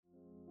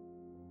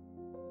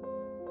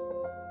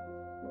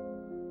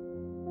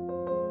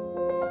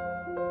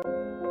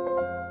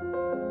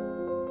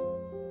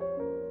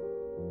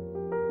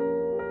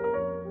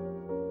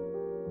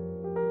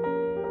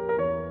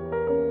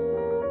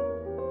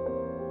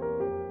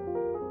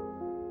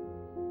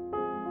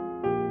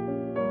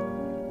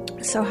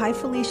So Hi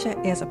Felicia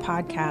is a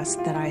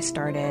podcast that I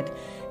started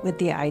with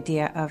the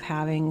idea of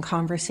having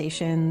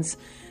conversations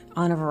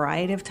on a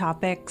variety of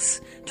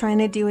topics, trying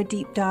to do a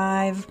deep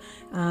dive,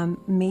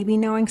 maybe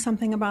knowing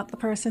something about the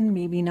person,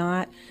 maybe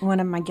not.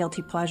 One of my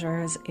guilty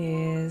pleasures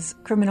is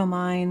Criminal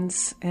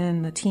Minds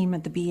and the team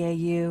at the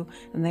BAU,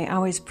 and they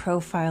always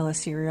profile a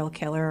serial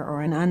killer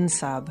or an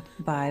unsub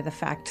by the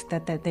fact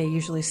that they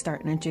usually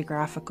start in a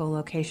geographical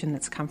location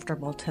that's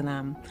comfortable to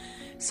them.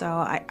 So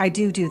I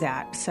do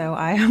that. So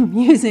I am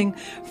using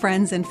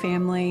friends and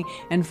family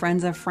and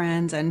friends of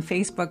friends and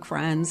Facebook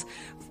friends,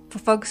 for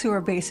folks who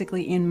are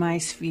basically in my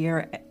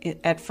sphere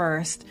at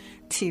first,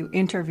 to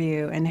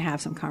interview and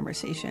have some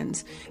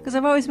conversations. Because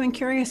I've always been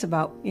curious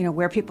about,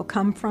 where people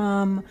come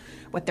from,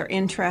 what their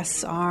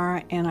interests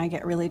are, and I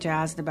get really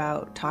jazzed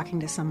about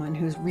talking to someone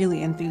who's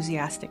really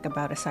enthusiastic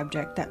about a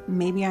subject that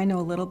maybe I know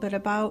a little bit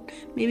about,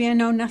 maybe I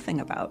know nothing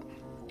about.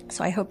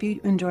 So I hope you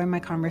enjoy my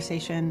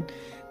conversation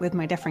with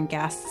my different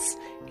guests,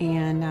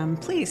 and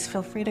please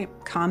feel free to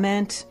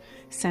comment,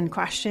 send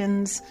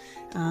questions,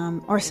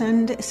 or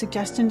send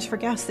suggestions for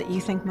guests that you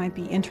think might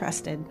be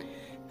interested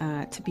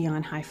to be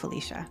on Hi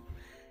Felicia.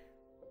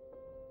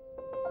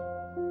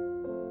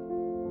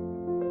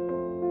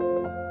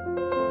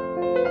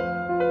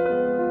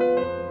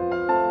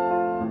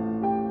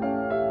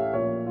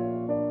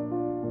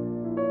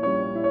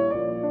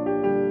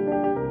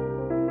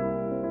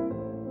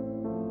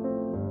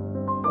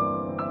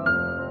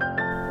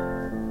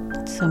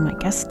 So my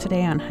guest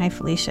today on Hi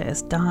Felicia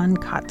is Dawn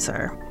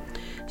Kotzer.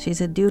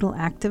 She's a doodle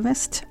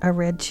activist, a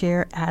red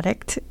chair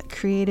addict,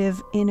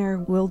 creative inner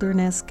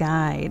wilderness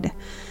guide.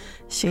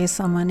 She's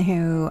someone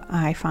who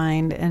I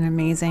find an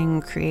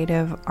amazing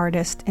creative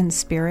artist in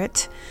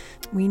spirit.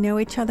 We know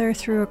each other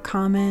through a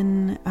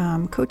common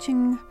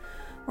coaching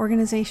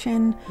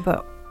organization,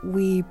 but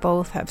we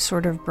both have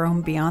sort of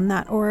grown beyond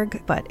that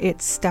org, but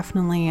it's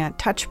definitely a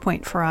touch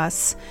point for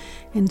us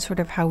in sort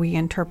of how we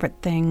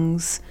interpret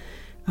things.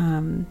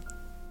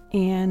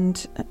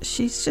 And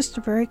she's just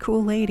a very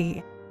cool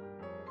lady.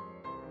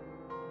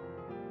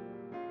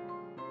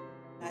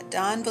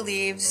 Dawn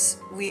believes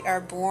we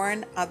are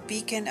born a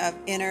beacon of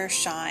inner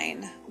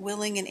shine,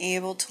 willing and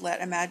able to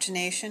let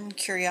imagination,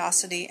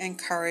 curiosity, and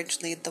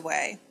courage lead the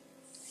way.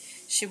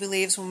 She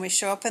believes when we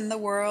show up in the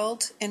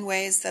world in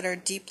ways that are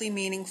deeply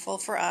meaningful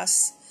for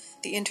us,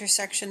 the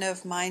intersection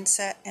of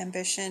mindset,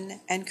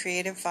 ambition, and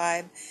creative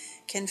vibe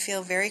can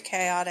feel very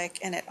chaotic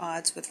and at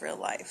odds with real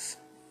life.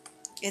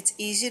 It's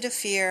easy to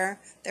fear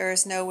there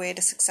is no way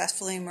to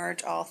successfully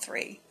merge all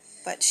three,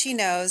 but she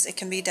knows it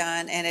can be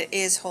done, and it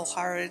is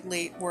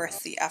wholeheartedly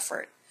worth the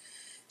effort.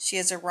 She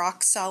has a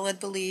rock-solid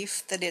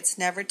belief that it's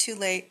never too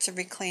late to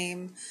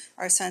reclaim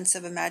our sense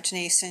of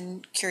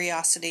imagination,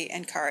 curiosity,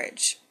 and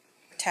courage.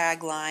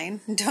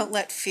 Tagline, don't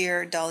let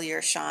fear dull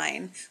your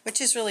shine,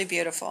 which is really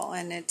beautiful,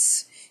 and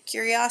it's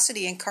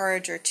curiosity and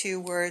courage are two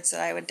words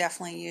that I would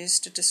definitely use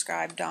to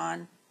describe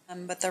Dawn.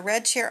 But the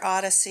Red Chair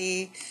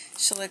Odyssey,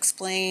 she'll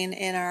explain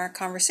in our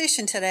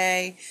conversation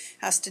today,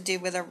 has to do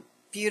with a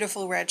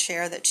beautiful red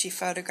chair that she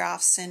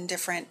photographs in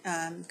different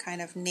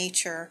kind of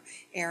nature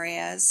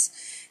areas.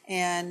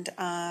 And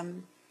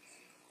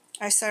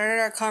I started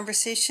our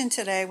conversation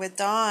today with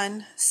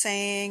Dawn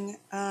saying,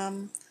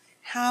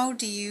 how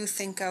do you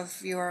think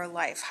of your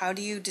life? How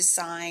do you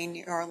design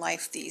your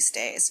life these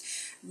days?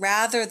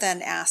 Rather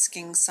than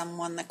asking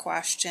someone the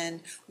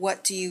question,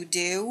 what do you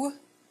do?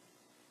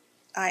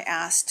 I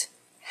asked,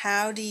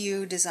 how do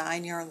you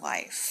design your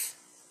life?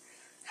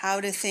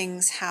 How do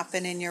things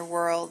happen in your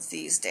world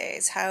these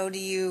days? How do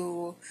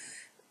you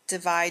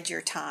divide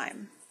your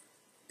time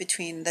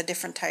between the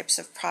different types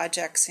of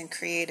projects and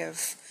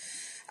creative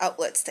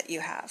outlets that you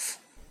have?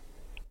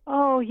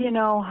 Oh, you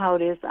know how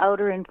it is.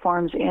 Outer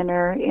informs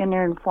inner,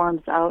 inner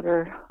informs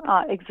outer.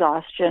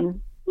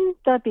 Exhaustion.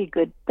 That'd be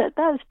good. That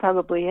is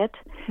probably it.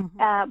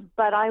 Mm-hmm.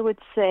 But I would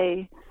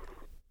say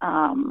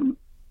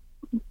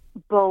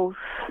both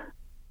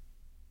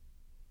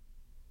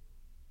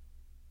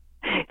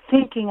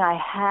thinking I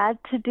had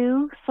to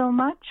do so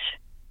much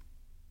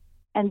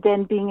and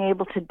then being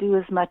able to do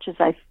as much as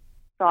I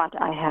thought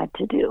I had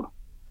to do.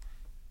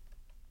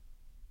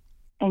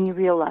 And you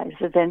realize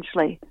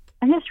eventually,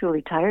 I'm just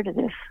really tired of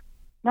this.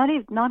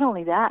 Not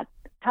only that,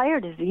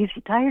 tired is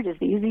easy. Tired is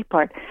the easy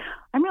part.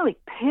 I'm really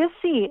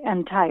pissy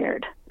and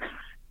tired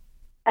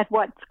at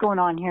what's going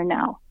on here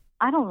now.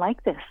 I don't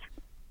like this.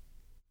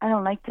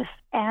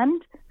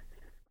 And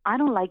I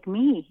don't like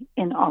me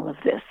in all of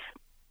this.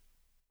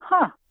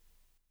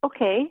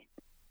 Okay.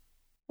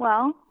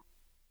 Well,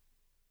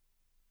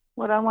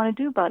 what do I want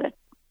to do about it?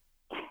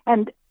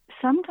 And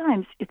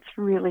sometimes it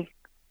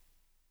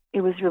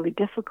was really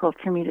difficult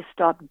for me to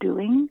stop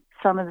doing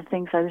some of the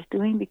things I was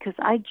doing because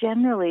I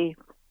generally,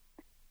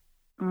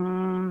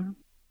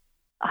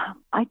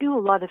 I do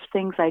a lot of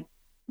things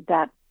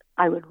that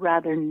I would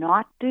rather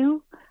not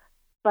do,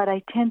 but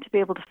I tend to be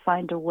able to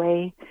find a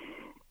way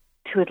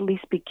to at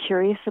least be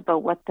curious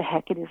about what the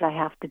heck it is I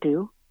have to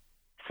do.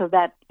 So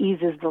that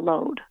eases the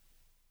load.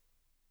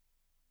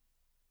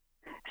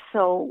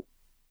 So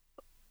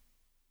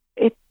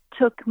it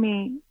took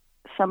me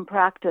some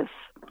practice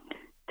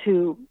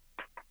to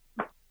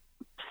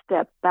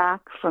step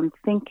back from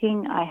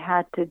thinking I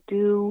had to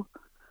do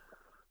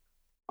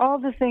all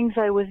the things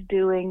I was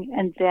doing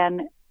and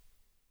then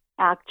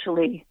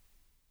actually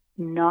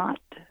not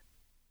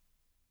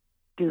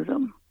do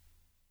them.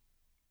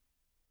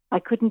 I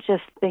couldn't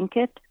just think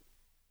it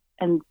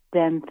and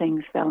then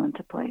things fell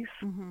into place.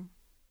 Mm-hmm.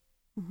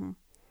 Mm-hmm.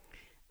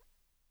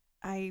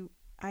 I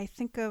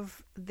think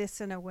of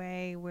this in a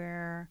way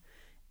where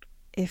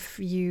if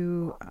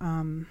you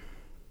want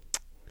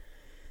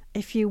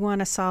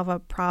to solve a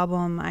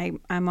problem,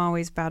 I'm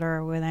always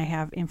better when I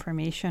have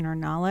information or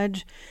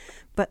knowledge,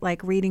 but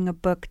like reading a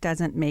book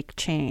doesn't make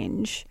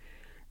change.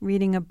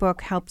 Reading a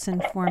book helps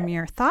inform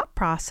your thought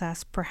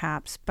process,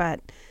 perhaps, but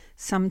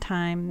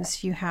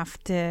sometimes you have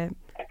to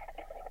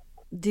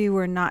do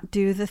or not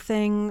do the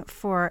thing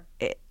for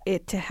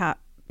it to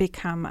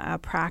become a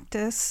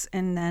practice,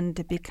 and then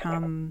to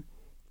become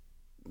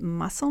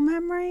muscle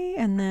memory,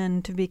 and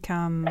then to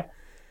become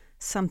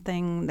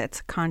something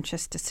that's a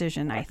conscious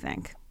decision, I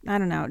think. I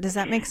don't know. Does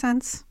that make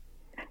sense?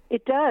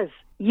 It does.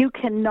 You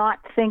cannot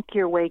think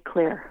your way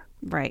clear.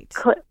 Right.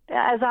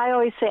 As I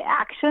always say,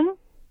 action,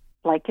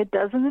 like it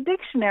does in the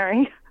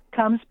dictionary,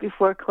 comes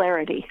before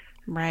clarity.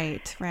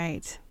 Right,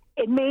 right.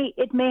 It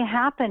may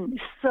happen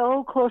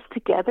so close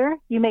together.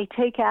 You may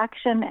take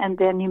action and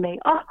then you may,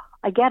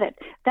 I get it.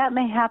 That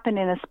may happen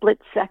in a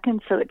split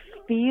second, so it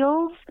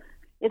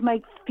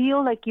might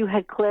feel like you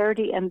had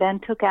clarity and then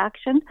took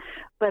action,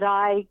 but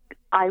I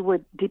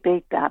would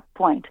debate that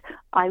point.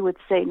 I would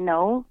say,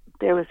 no,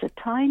 there was a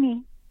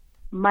tiny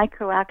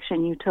micro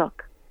action you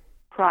took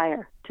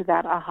prior to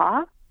that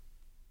aha,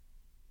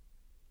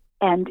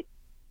 and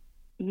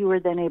you were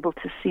then able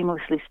to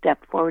seamlessly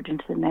step forward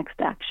into the next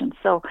action.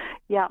 So,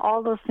 yeah,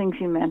 all those things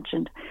you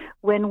mentioned.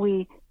 When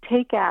we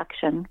take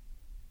action,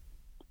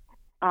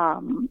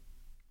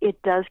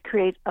 it does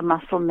create a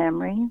muscle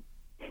memory.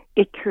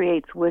 It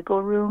creates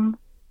wiggle room.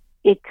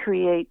 It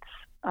creates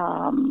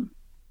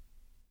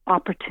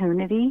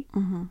opportunity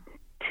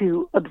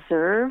to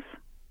observe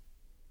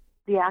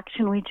the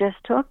action we just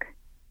took.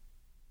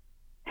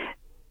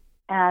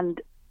 And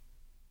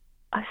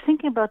I was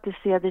thinking about this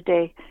the other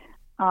day,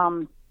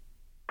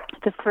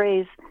 the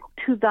phrase,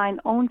 to thine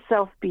own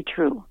self be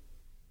true,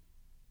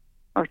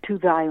 or to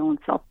thy own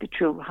self be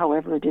true,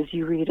 however it is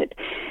you read it.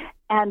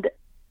 And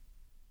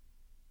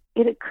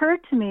it occurred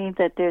to me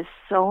that there's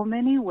so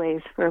many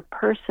ways for a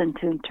person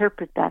to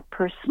interpret that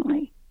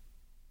personally.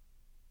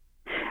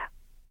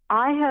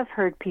 I have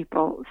heard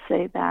people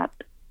say that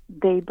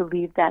they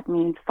believe that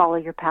means follow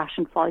your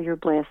passion, follow your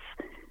bliss,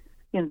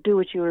 do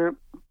what you were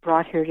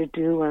brought here to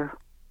do, or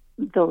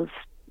those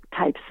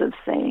types of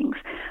sayings.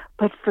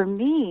 But for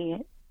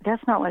me,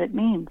 that's not what it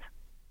means.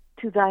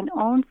 To thine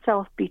own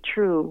self be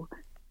true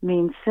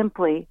means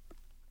simply,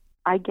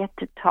 I get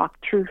to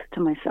talk truth to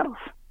myself.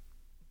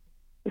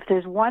 If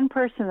there's one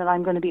person that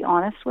I'm going to be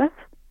honest with,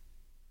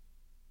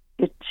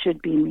 it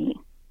should be me.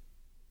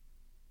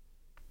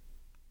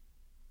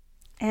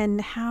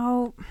 And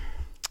how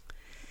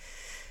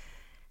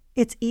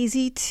it's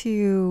easy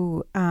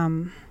to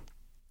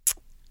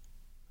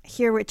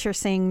hear what you're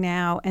saying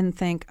now and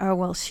think, oh,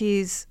 well,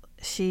 she's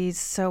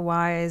so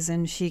wise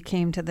and she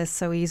came to this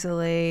so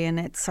easily and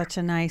it's such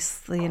a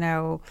nice,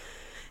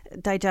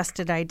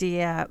 digested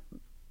idea.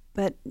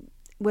 But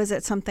was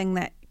it something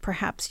that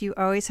perhaps you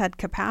always had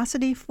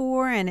capacity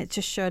for and it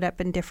just showed up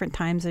in different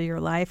times of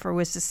your life? Or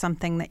was this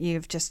something that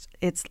it's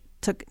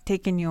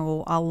taken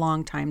you a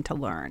long time to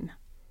learn?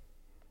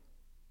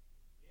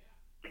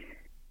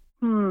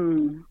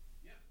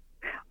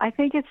 I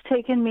think it's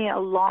taken me a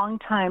long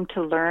time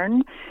to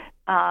learn.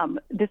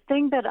 The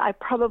thing that I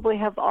probably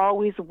have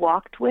always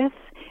walked with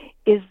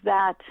is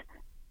that,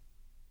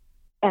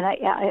 and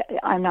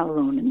I'm not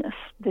alone in this.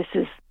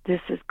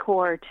 This is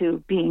core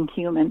to being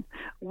human.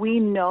 We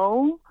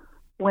know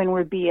when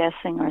we're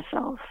BSing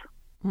ourselves.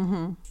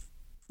 Mm-hmm.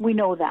 We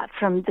know that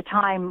from the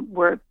time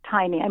we're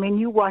tiny. I mean,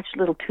 you watch a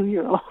little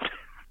 2-year-old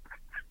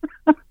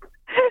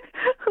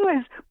who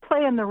is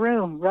playing the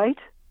room, right?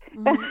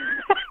 Mm-hmm.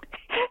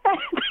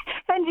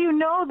 And you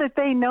know that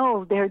they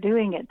know they're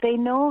doing it. They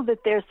know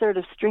that they're sort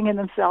of stringing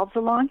themselves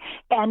along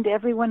and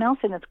everyone else,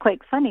 and it's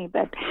quite funny.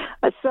 But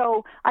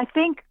so I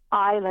think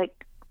I,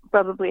 like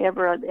probably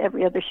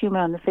every other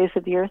human on the face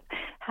of the earth,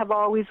 have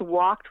always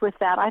walked with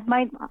that. I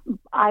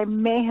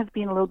may have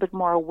been a little bit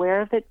more aware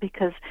of it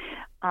because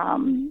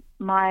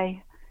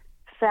my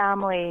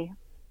family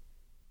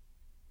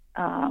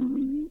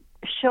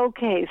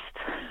showcased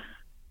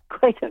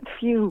quite a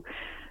few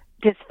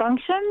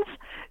dysfunctions.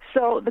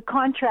 So the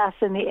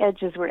contrasts and the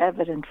edges were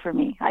evident for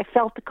me. I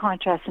felt the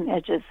contrasts and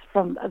edges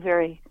from a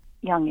very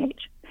young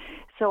age.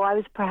 So I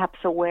was perhaps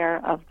aware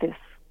of this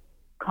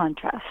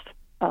contrast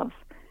of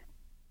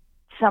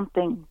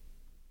something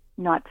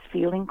not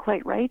feeling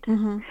quite right.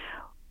 Mm-hmm.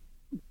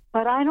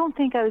 But I don't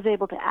think I was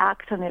able to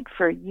act on it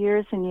for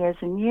years and years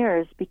and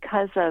years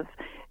because of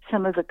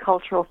some of the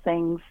cultural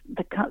things,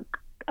 the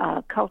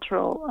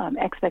cultural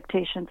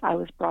expectations I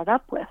was brought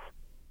up with,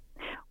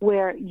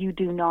 where you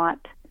do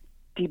not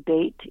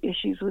debate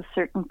issues with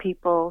certain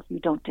people. You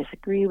don't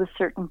disagree with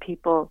certain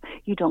people.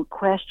 You don't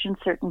question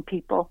certain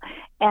people.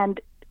 And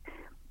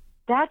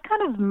that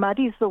kind of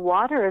muddies the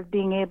water of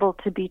being able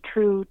to be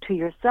true to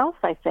yourself,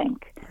 I think.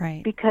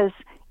 Right. Because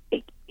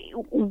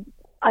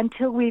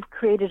until we've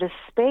created a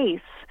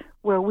space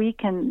where we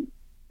can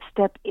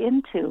step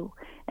into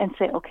and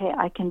say, okay,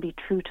 I can be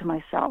true to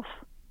myself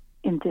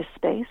in this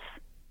space,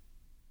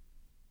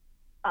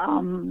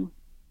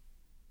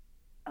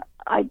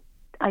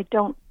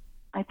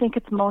 I think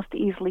it's most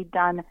easily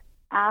done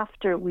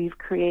after we've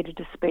created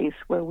a space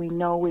where we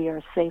know we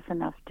are safe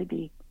enough to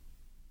be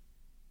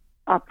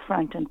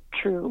upfront and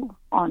true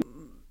on.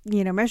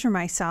 Measure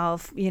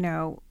myself,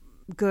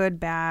 good,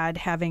 bad,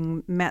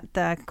 having met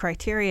the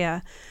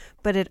criteria,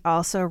 but it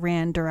also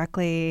ran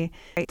directly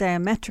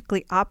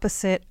diametrically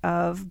opposite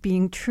of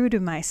being true to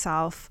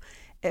myself.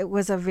 It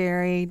was a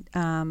very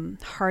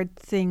hard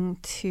thing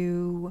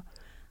to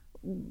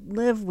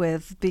live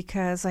with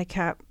because I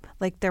kept,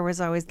 there was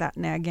always that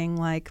nagging,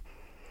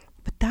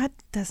 but that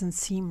doesn't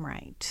seem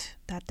right.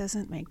 That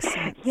doesn't make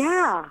sense.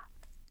 Yeah,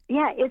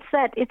 it's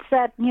that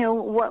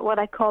what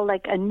I call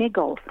a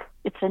niggle.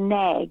 It's a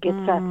nag.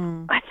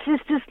 It's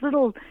just this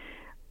little.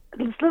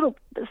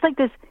 It's like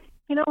this.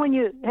 When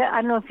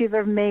I don't know if you've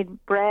ever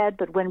made bread,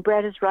 but when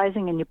bread is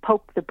rising and you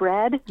poke the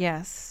bread,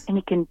 yes, and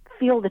you can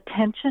feel the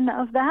tension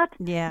of that.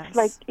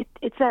 Yes,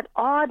 it's that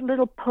odd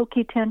little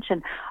pokey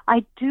tension.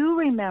 I do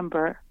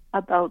remember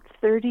about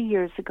 30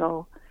 years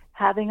ago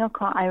having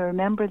I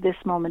remember this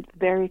moment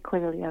very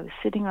clearly. I was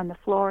sitting on the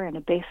floor in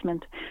a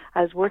basement.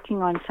 I was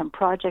working on some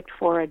project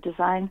for a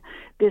design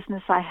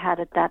business I had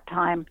at that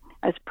time.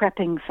 I was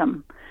prepping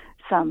some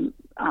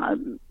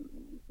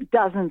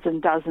dozens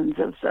and dozens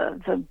of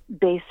the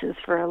bases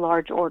for a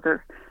large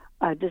order,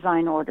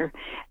 design order.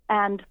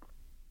 And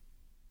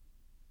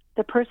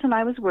the person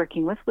I was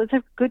working with was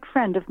a good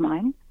friend of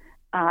mine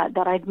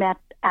that I'd met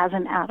as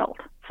an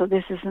adult. So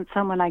this isn't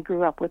someone I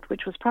grew up with,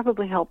 which was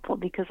probably helpful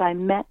because I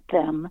met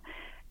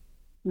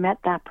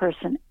that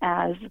person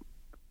as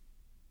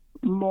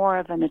more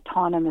of an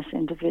autonomous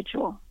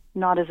individual,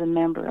 not as a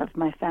member of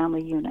my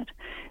family unit.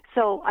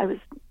 So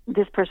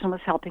this person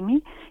was helping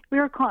me. We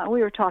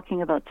were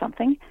talking about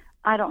something.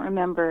 I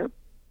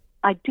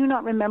do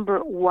not remember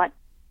what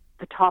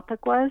the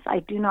topic was. I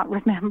do not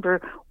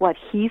remember what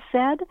he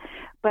said,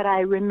 but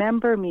I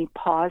remember me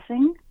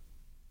pausing,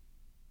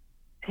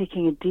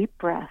 taking a deep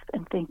breath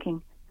and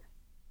thinking,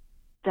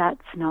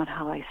 that's not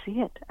how I see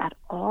it at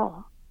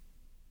all.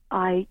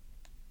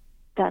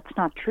 That's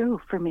not true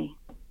for me.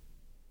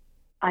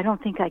 I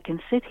don't think I can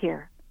sit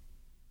here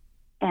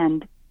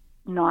and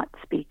not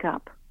speak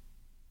up.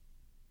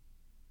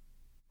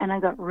 And I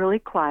got really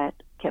quiet,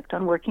 kept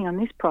on working on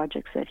these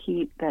projects that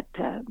he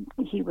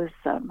was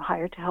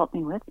hired to help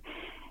me with.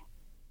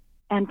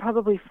 And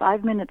probably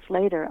 5 minutes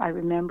later, I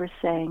remember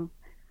saying,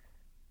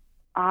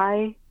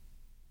 I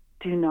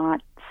do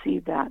not see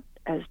that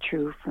as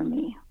true for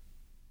me.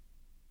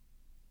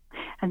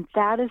 And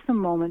that is the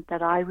moment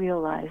that I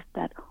realized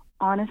that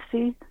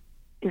honesty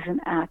is an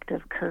act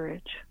of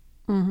courage.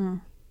 Mm-hmm.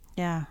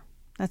 Yeah,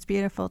 that's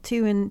beautiful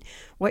too. And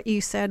what you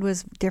said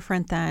was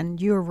different than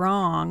you're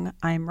wrong,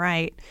 I'm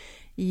right.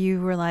 You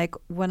were like,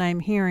 what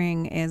I'm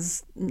hearing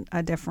is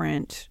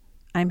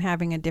I'm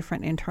having a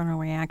different internal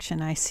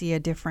reaction. I see a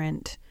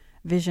different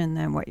vision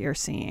than what you're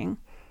seeing,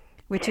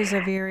 which is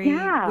a very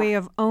way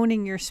of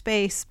owning your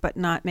space, but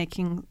not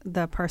making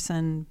the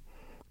person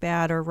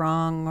bad or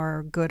wrong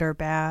or good or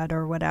bad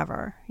or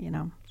whatever,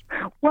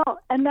 Well,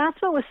 and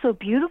that's what was so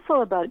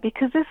beautiful about it,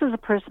 because this is a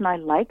person I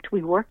liked.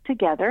 We worked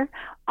together.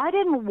 I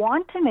didn't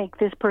want to make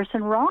this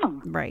person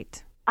wrong.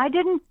 Right. I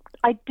did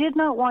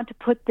not want to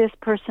put this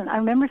person, I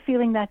remember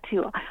feeling that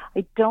too.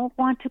 I don't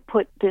want to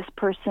put this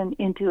person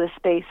into a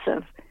space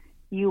of,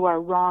 you are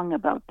wrong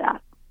about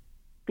that.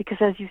 Because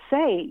as you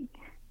say,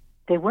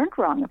 they weren't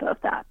wrong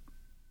about that.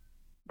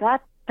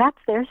 That's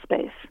their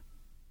space.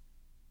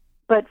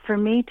 But for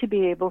me to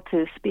be able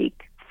to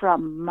speak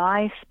from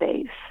my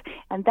space,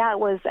 and that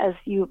was, as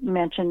you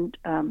mentioned,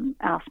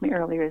 asked me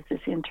earlier, is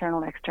this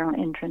internal, external,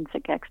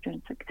 intrinsic,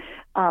 extrinsic?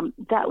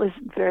 That was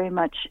very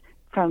much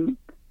from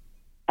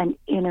an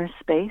inner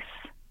space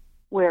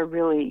where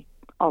really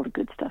all the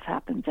good stuff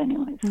happens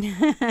anyways.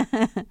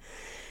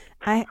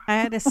 I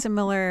had a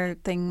similar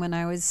thing when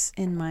I was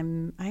in my,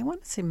 I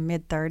want to say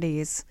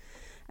mid-30s,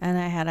 and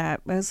I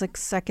was like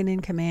second in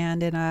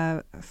command in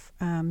a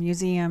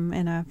museum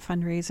in a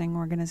fundraising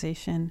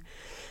organization.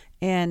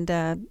 And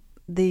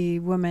the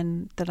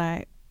woman that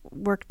I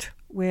worked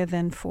with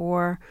and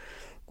for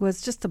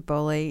was just a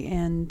bully.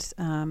 And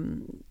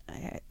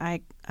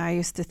I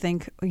used to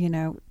think,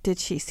 did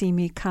she see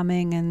me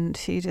coming? And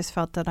she just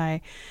felt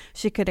that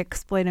she could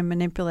exploit and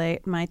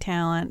manipulate my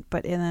talent,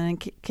 but then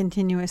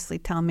continuously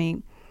tell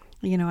me,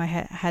 I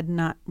had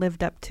not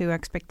lived up to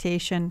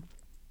expectation.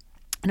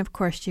 And of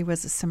course, she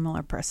was a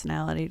similar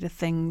personality to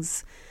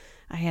things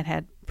I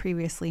had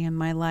previously in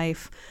my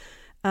life.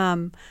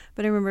 But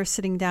I remember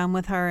sitting down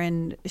with her,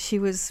 and she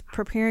was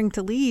preparing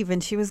to leave,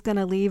 and she was going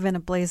to leave in a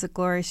blaze of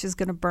glory. She was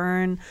going to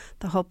burn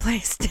the whole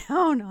place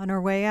down on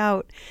her way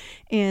out.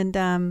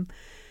 And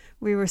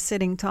we were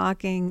sitting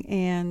talking,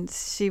 and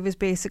she was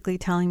basically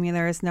telling me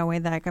there is no way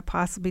that I could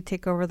possibly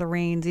take over the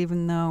reins,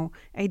 even though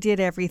I did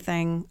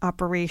everything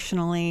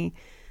operationally,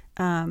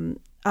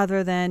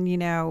 other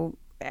than,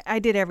 I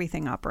did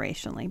everything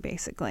operationally,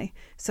 basically.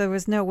 So there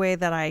was no way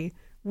that I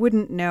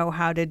wouldn't know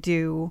how to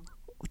do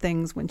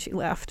things when she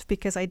left,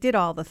 because I did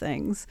all the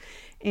things.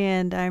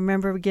 And I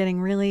remember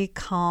getting really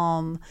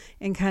calm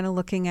and kind of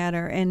looking at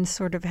her and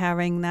sort of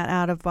having that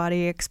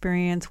out-of-body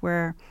experience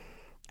where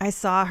I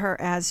saw her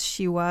as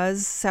she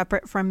was,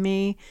 separate from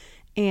me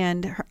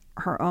and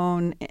her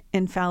own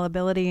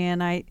infallibility.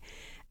 And I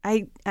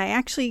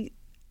actually,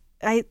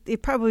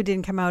 it probably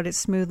didn't come out as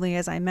smoothly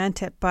as I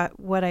meant it, but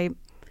what I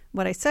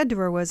said to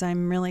her was,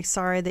 I'm really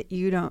sorry that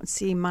you don't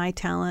see my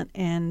talent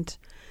and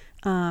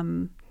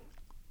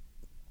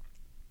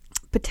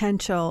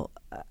potential.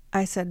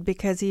 I said,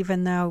 because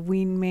even though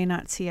we may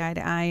not see eye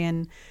to eye,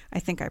 and I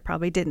think I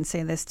probably didn't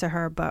say this to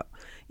her, but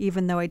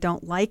even though I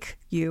don't like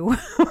you,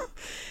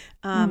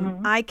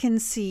 I can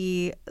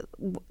see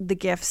the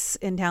gifts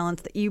and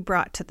talents that you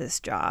brought to this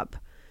job.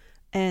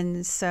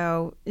 And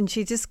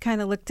she just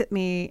kind of looked at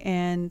me,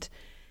 and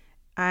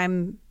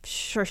I'm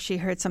sure she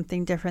heard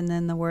something different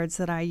than the words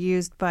that I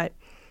used, but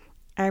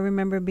I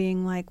remember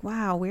being like,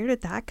 wow, where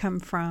did that come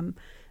from?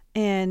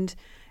 And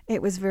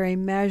it was very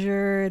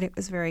measured. It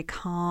was very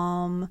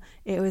calm.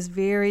 It was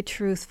very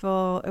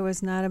truthful. It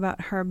was not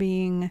about her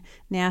being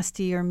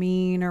nasty or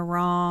mean or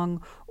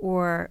wrong,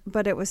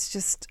 but it was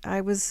just,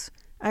 I was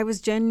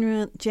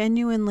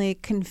genuinely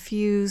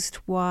confused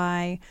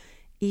why,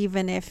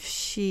 even if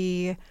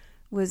she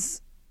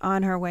was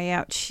on her way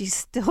out, she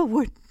still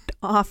wouldn't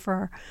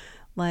offer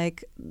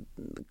like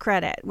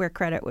credit where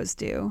credit was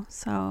due.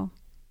 So,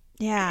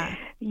 yeah.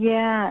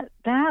 Yeah,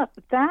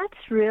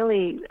 that's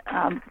really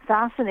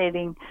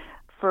fascinating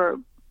for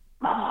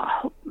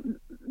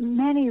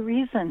many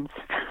reasons.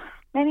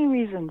 Many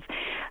reasons,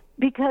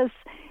 because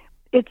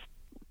it's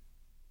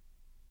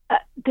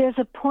there's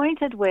a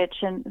point at which,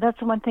 and that's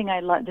the one thing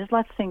I love. There's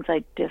lots of things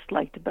I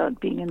disliked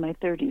about being in my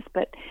 30s,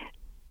 but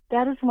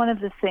that is one of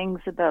the things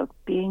about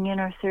being in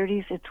our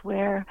 30s. It's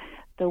where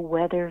the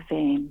weather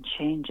vane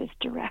changes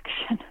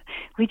direction.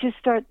 We just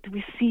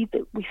we see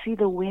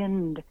the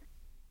wind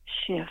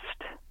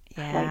shift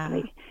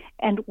slightly,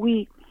 and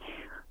we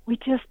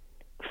just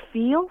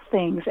feel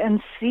things and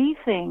see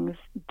things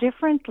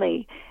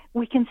differently.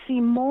 We can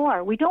see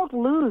more. We don't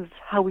lose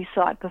how we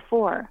saw it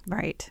before.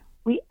 Right.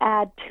 We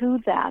add to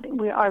that.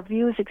 Our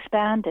view is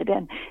expanded.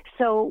 And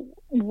so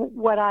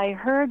what I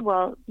heard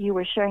while you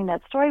were sharing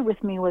that story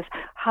with me was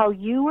how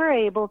you were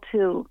able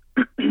to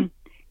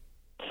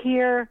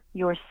hear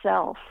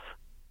yourself,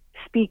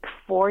 speak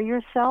for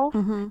yourself,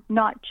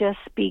 not just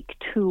speak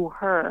to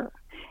her.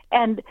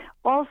 And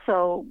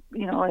also,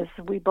 as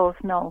we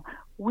both know,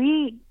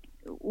 we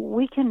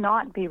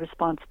cannot be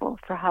responsible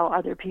for how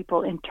other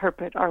people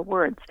interpret our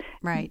words.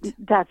 Right.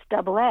 That's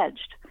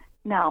double-edged.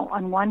 Now,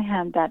 on one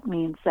hand, that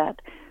means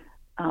that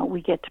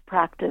we get to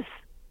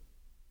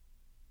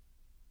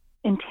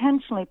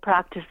intentionally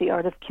practice the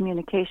art of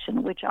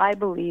communication, which I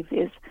believe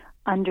is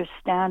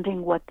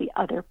understanding what the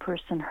other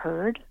person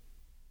heard.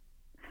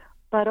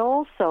 But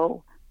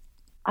also,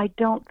 I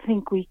don't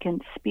think we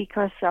can speak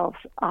ourselves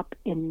up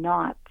in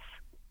knots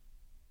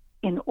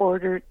in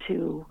order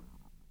to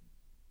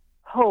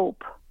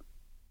hope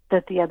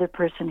that the other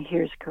person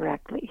hears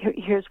correctly.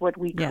 Here's what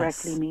we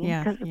correctly mean.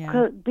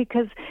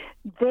 Because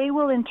they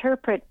will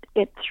interpret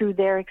it through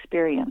their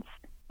experience,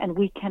 and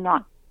we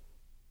cannot.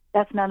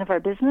 That's none of our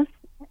business,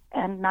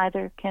 and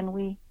neither can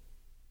we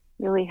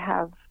really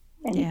have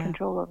any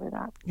control over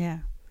that. Yeah.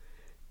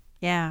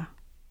 Yeah.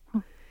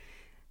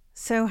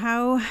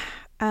 So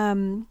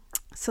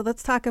so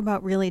let's talk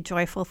about really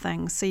joyful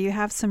things. So you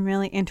have some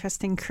really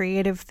interesting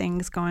creative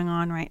things going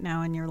on right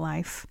now in your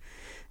life.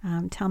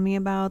 Tell me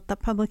about the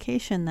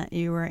publication that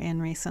you were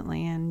in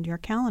recently and your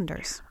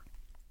calendars.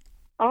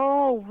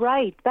 Oh,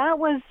 right. That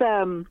was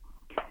the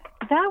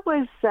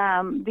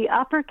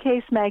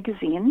Uppercase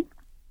magazine,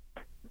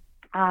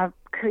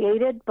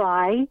 created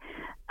by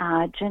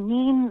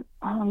Janine.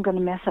 Oh, I'm going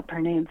to mess up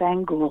her name.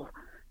 Van Gool.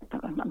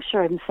 I'm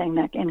sure I'm saying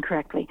that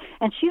incorrectly.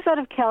 And she's out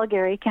of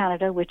Calgary,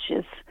 Canada, which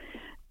is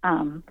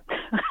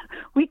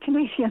we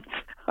Canadians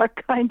are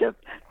kind of,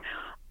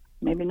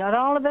 maybe not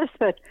all of us,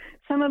 but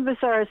some of us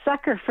are a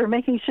sucker for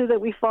making sure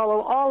that we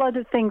follow all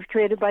other things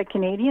created by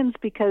Canadians,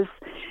 because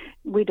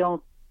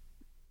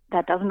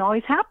that doesn't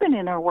always happen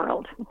in our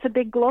world. It's a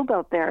big globe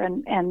out there,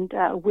 and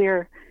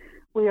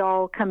we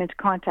all come into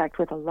contact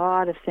with a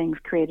lot of things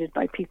created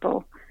by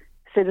people,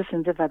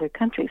 citizens of other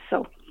countries.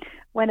 So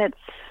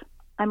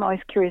I'm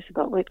always curious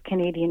about what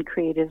Canadian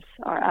creatives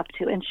are up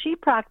to. And she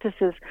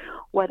practices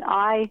what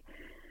I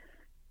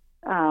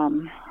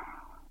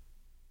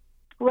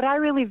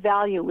really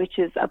value, which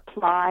is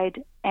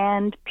applied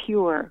and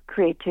pure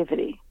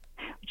creativity,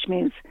 which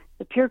means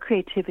the pure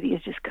creativity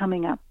is just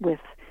coming up with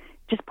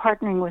just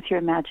partnering with your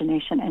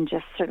imagination and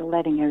just sort of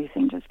letting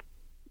everything just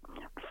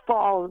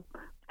fall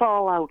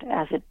out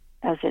as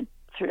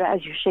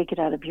you shake it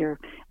out of your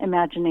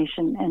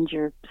imagination and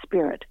your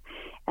spirit.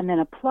 And then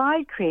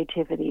applied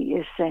creativity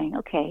is saying,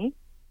 okay,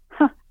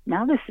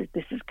 now this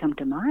has come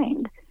to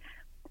mind.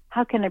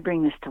 How can I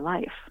bring this to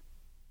life?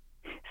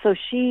 So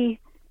she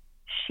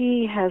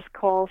has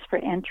calls for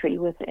entry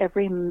with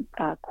every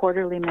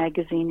quarterly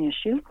magazine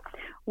issue,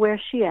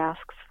 where she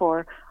asks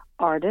for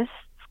artists,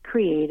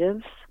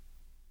 creatives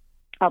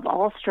of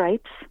all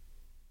stripes,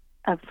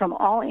 from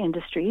all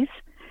industries,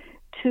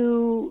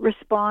 to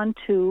respond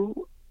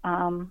to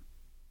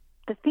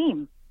the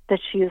theme that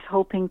she is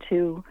hoping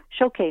to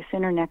showcase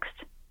in her next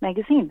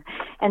magazine.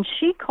 And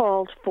the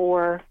call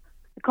for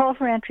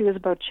entry was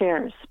about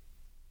chairs.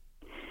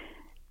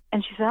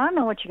 And she said, I don't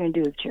know what you're going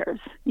to do with chairs.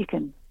 You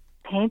can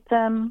paint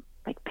them,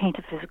 like paint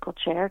a physical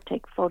chair,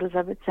 take photos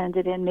of it, send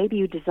it in. Maybe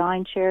you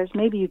design chairs.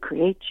 Maybe you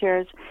create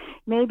chairs.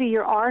 Maybe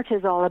your art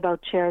is all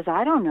about chairs.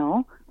 I don't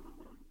know.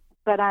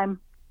 But I'm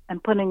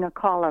putting a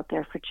call out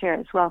there for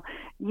chairs. Well,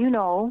 you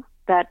know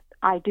that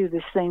I do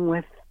this thing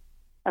with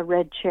a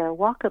red chair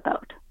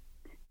walkabout,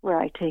 where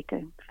I take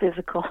a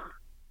physical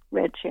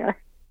red chair,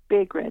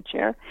 big red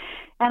chair,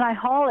 and I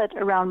haul it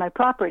around my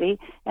property,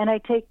 and I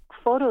take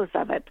photos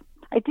of it.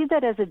 I did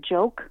that as a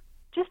joke,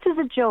 just as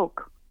a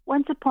joke,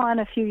 once upon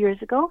a few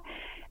years ago,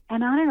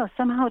 and I don't know,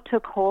 somehow it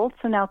took hold.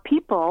 So now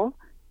people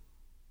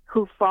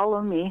who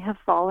follow me have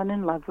fallen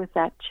in love with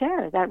that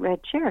chair, that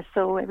red chair.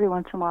 So every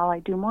once in a while I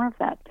do more of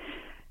that.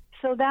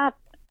 So that,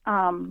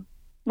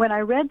 when I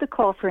read the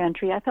call for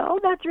entry, I thought, oh,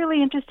 that's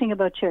really interesting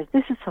about chairs.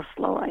 This is how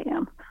slow I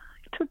am.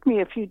 It took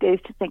me a few days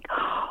to think,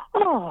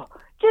 oh,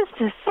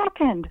 just a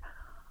second.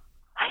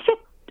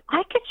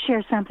 I could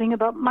share something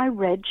about my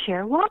red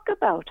chair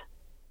walkabout.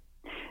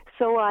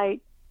 So I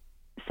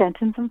sent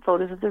in some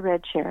photos of the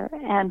red chair,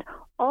 and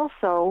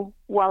also,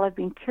 while I've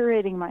been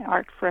curating my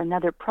art for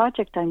another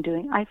project I'm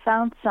doing, I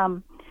found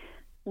some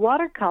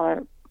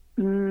watercolor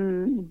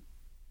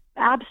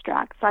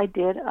abstracts I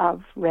did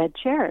of red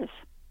chairs.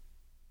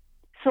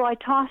 So I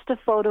tossed a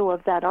photo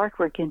of that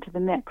artwork into the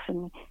mix,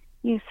 and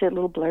you say a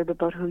little blurb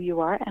about who you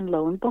are, and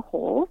lo and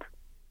behold,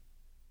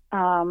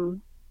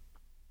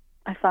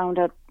 I found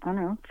out, I don't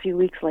know, a few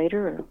weeks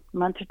later or a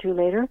month or two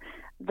later,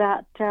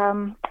 that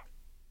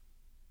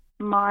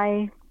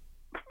my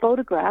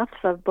photographs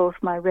of both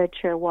my red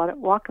chair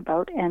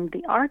walkabout and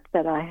the art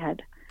that I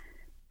had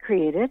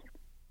created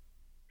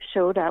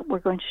were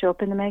going to show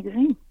up in the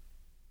magazine.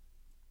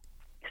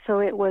 So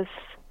it was,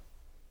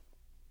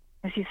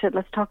 as you said,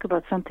 let's talk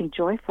about something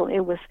joyful.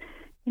 It was,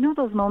 you know,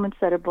 those moments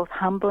that are both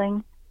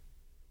humbling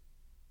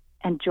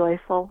and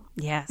joyful.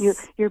 Yes.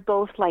 You're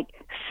both like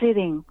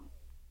sitting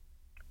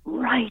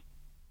right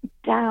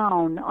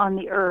down on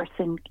the earth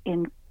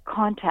in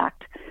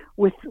contact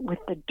with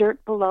the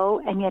dirt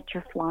below, and yet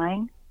you're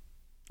flying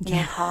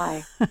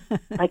high,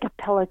 like a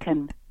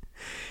pelican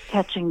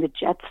catching the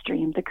jet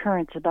stream, the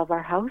currents above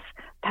our house.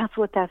 That's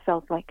what that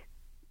felt like.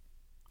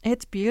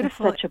 It's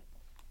beautiful.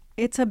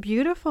 It's a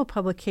beautiful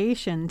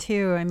publication,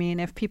 too. I mean,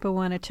 if people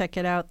want to check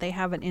it out, they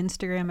have an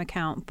Instagram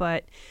account.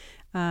 But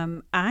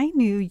I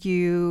knew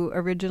you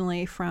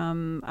originally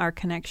from our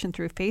connection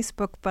through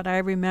Facebook, but I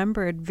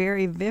remembered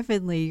very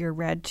vividly your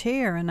red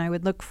chair, and I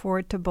would look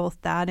forward to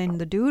both that and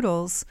the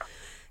doodles.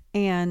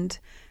 And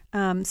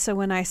so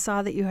when I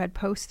saw that you had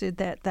posted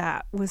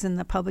that was in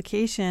the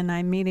publication, I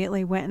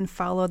immediately went and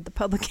followed the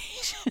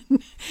publication.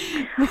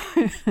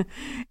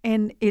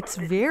 And it's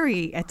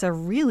a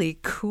really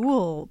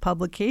cool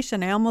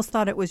publication. I almost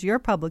thought it was your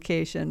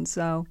publication.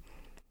 So.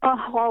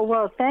 Oh,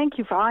 well, thank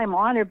you. I'm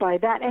honored by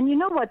that. And you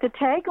know what? The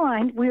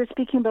tagline, we were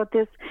speaking about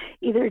this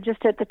either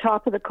just at the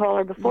top of the call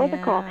or before the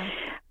call,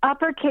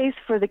 uppercase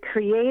for the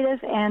creative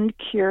and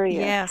curious.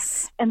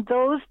 Yes. And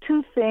those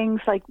two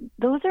things, like,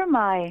 those are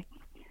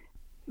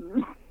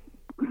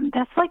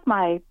that's like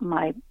my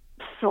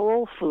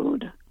soul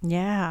food.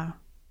 Yeah.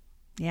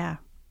 Yeah.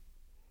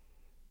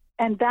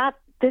 And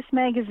this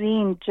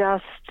magazine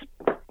just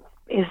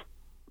is,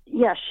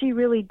 she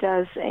really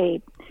does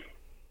a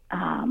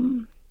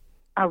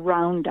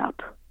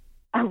roundup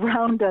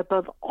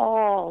of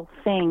all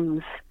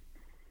things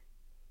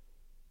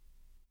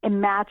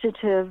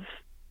imaginative,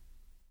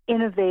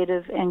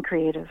 innovative, and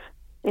creative.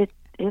 It's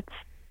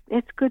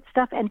good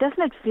stuff. And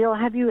doesn't it feel?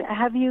 Have you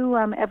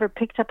ever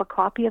picked up a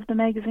copy of the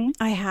magazine?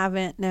 I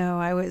haven't. No,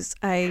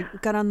 I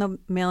got on the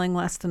mailing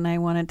list and I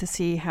wanted to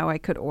see how I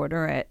could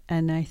order it.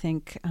 And I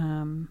think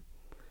I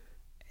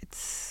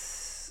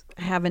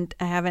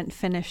haven't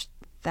finished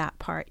that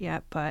part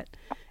yet. But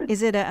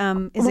is it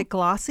it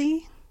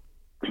glossy?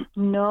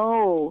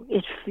 No,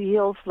 it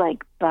feels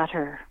like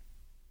butter.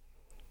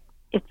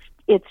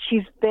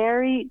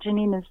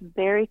 Janine is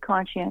very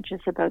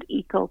conscientious about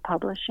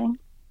eco-publishing.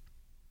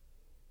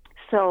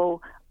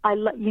 So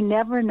you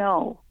never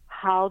know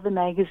how the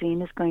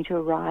magazine is going to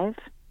arrive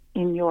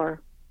in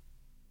your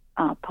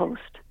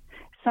post.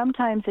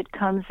 Sometimes it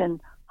comes in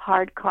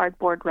hard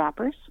cardboard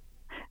wrappers.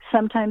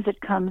 Sometimes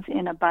it comes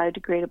in a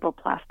biodegradable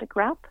plastic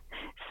wrap.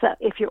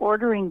 if you're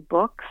ordering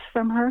books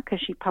from her, because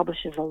she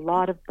publishes a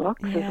lot of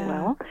books as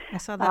well. I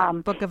saw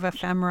that book of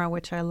ephemera,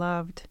 which I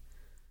loved.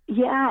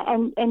 Yeah,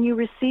 and you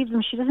receive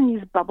them. She doesn't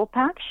use bubble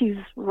pack. She's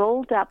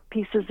rolled up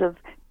pieces of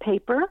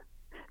paper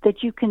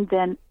that you can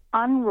then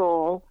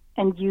unroll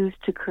and use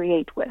to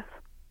create with,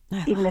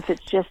 even if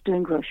it's just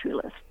doing grocery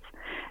lists.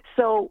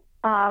 So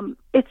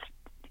it's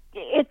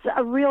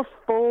a real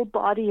full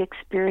body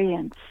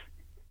experience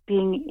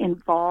being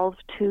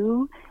involved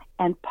to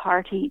and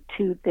party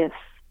to this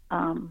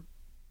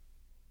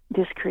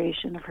this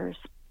creation of hers.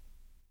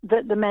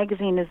 The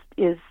magazine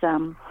is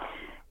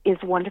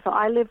wonderful.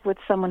 I live with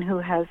someone who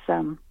has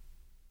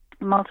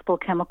multiple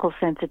chemical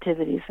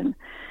sensitivities, and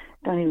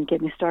don't even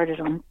get me started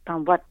on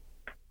what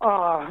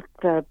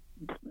the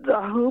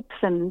hoops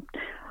and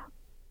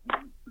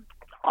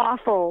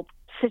awful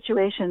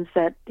situations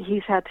that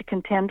he's had to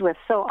contend with.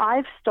 So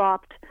I've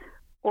stopped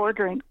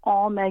ordering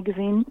all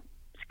magazine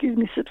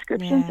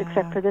subscriptions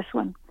except for this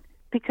one,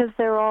 because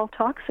they're all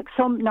toxic.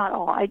 So not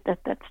all.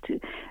 That's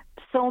too.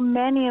 So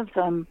many of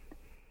them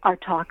are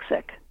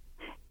toxic.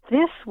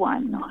 This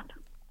one, not.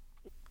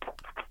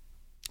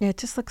 Yeah, it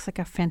just looks like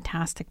a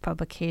fantastic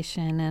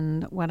publication.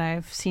 And what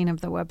I've seen of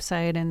the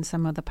website and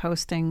some of the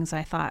postings,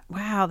 I thought,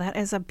 wow, that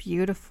is a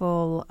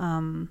beautiful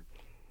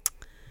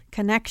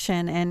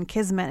connection and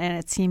kismet. And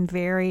it seemed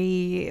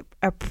very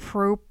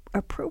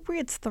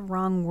appropriate's the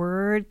wrong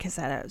word, because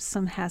that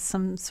has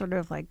some sort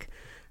of like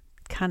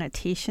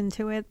connotation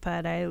to it.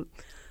 But I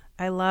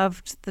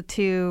loved the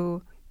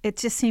two. It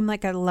just seemed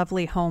like a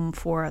lovely home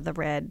for the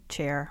red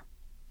chair.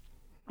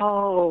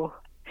 Oh,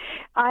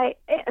 I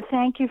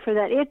thank you for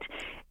that. It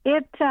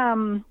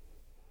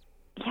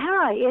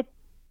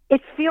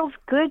feels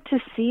good to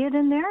see it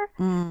in there.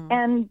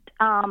 And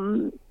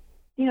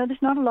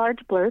there's not a large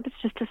blurb, it's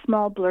just a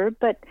small blurb,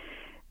 but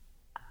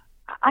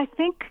I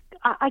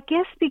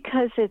guess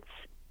because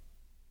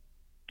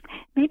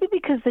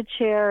the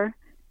chair,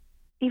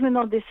 even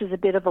though this is a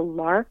bit of a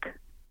lark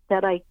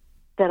that I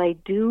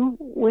do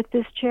with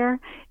this chair,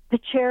 the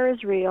chair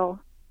is real.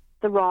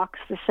 The rocks,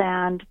 the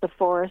sand, the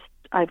forest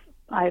I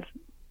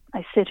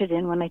sit it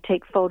in when I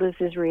take photos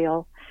is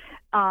real.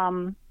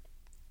 And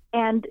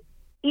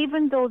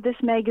even though this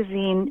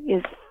magazine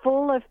is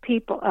full of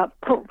people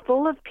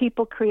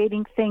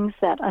creating things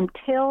that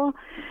until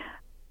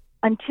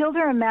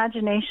their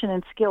imagination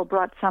and skill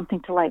brought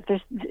something to life,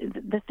 there's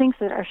the things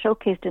that are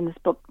showcased in this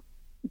book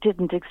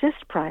didn't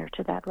exist prior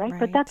to that, right?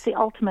 But that's the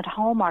ultimate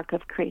hallmark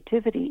of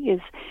creativity,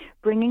 is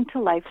bringing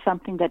to life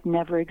something that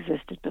never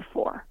existed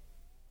before.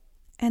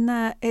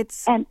 And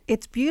it's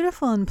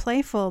beautiful and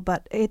playful,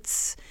 but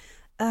it's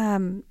I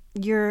know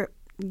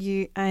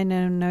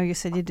you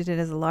said you did it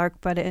as a lark,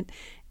 but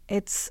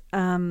it's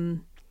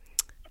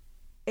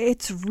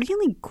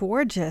really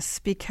gorgeous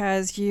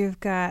because you've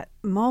got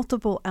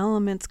multiple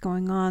elements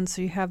going on.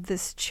 So you have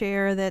this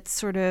chair that's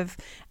sort of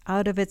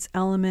out of its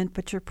element,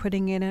 but you're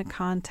putting it in a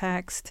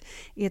context.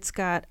 It's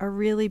got a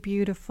really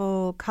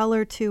beautiful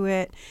color to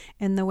it,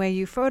 and the way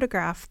you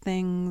photograph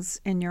things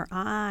in your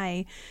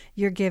eye,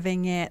 you're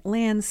giving it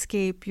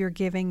landscape, you're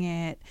giving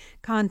it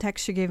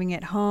context, you're giving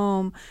it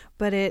home,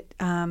 but it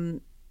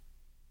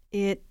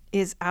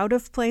is out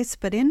of place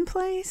but in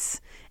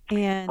place.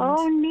 And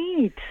oh,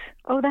 neat.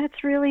 Oh,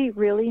 that's really,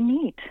 really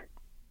neat.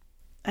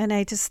 And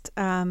I just,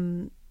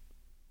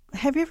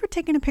 have you ever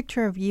taken a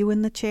picture of you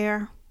in the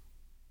chair?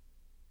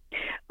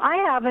 I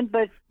haven't,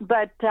 but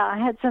I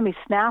had somebody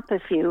snap a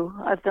few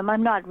of them.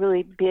 I'm not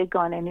really big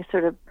on any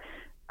sort of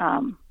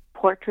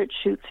portrait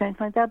shoots or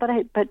anything like that,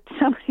 but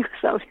somebody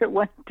was out here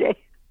one day,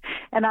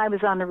 and I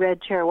was on the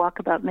red chair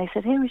walkabout, and they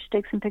said, hey, we should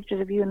take some pictures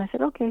of you. And I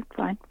said, okay,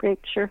 fine, great,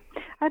 sure.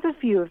 I have a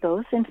few of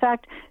those. In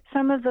fact, I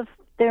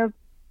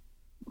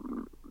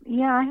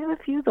have a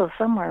few of those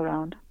somewhere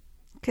around.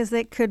 Because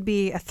it could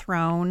be a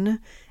throne.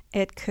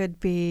 It could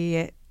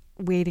be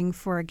waiting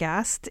for a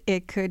guest.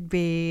 It could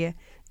be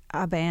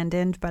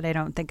abandoned, but I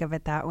don't think of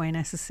it that way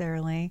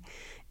necessarily.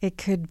 It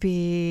could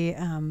be,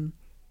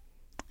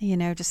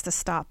 just a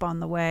stop on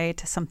the way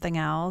to something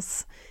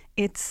else.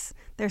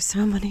 There's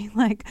so many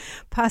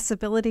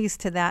possibilities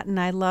to that. And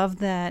I love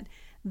that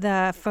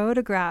the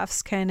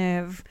photographs kind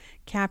of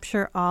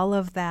capture all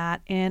of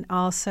that, and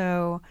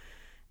also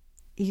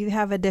you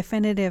have a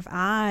definitive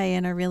eye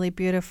and a really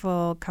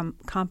beautiful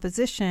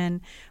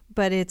composition,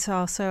 but it's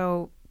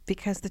also,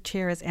 because the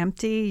chair is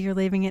empty, you're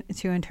leaving it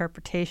to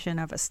interpretation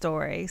of a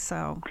story.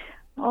 So,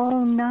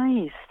 oh,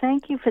 nice!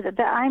 Thank you for that.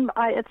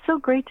 It's so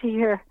great to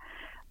hear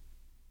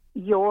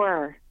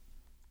your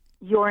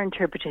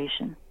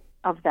interpretation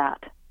of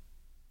that,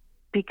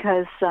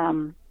 because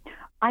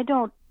I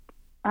don't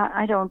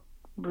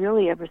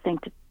really ever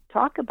think to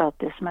talk about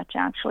this much.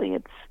 Actually,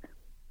 it's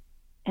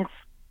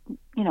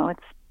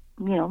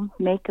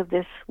make of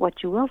this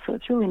what you will. So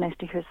it's really nice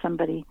to hear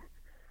somebody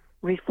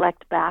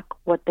reflect back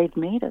what they've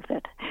made of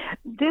it.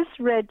 This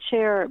red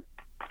chair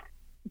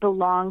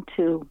belonged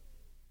to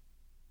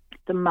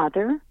the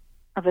mother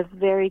of a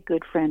very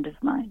good friend of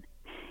mine.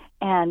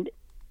 And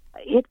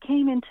it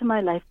came into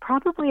my life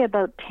probably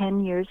about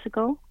 10 years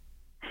ago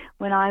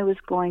when I was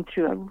going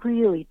through a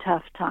really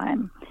tough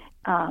time.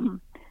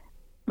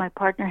 My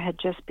partner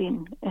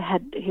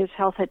his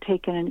health had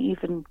taken an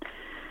even,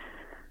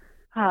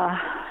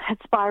 had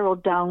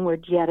spiraled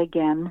downward yet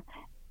again.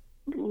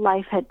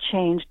 Life had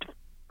changed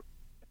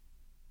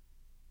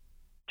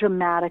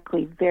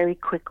dramatically, very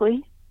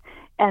quickly.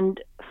 And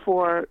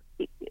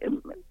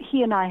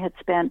he and I had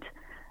spent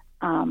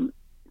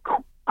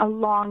a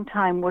long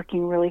time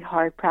working really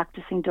hard,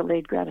 practicing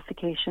delayed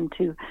gratification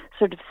to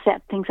sort of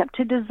set things up,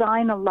 to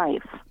design a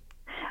life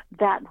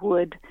that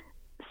would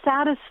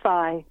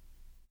satisfy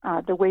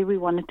the way we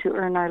wanted to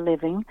earn our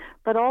living,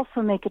 but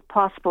also make it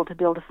possible to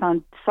build a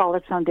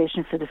solid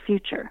foundation for the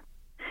future.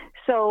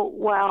 So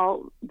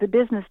while the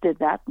business did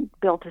that,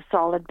 built a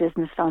solid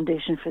business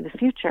foundation for the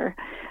future,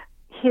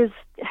 his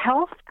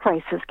health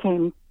crisis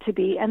came to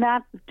be, and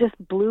that just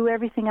blew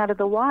everything out of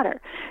the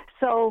water.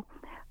 So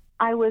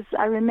I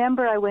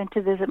remember I went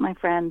to visit my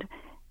friend,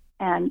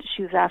 and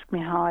she was asking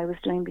me how I was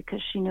doing because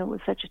she knew it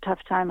was such a tough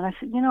time. And I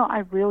said,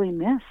 I really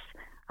miss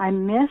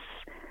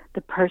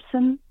the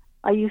person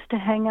I used to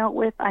hang out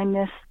with. I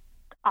miss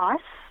us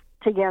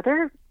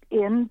together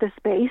in the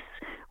space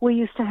we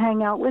used to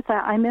hang out with.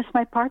 I miss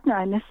my partner.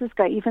 I miss this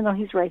guy, even though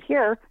he's right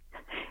here.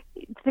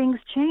 Things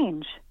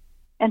change.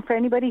 And for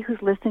anybody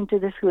who's listening to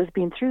this who has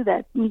been through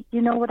that,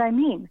 you know what I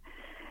mean.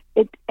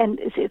 It's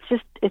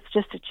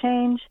just a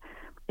change.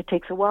 It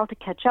takes a while to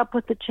catch up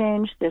with the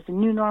change. There's a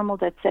new normal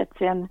that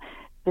sets in.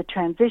 The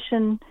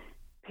transition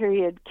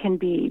period can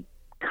be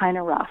kind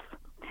of rough.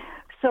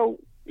 So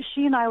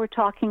she and I were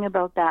talking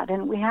about that,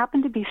 and we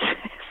happened to be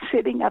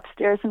sitting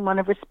upstairs in one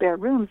of her spare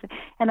rooms,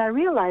 and I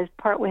realized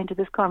partway into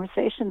this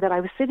conversation that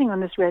I was sitting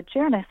on this red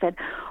chair, and I said,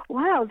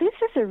 wow, this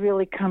is a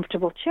really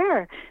comfortable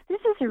chair.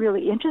 This is a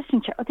really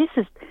interesting chair. This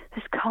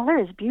color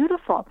is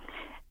beautiful.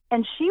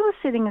 And she was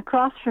sitting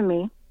across from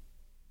me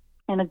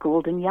in a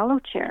golden yellow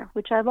chair,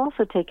 which I've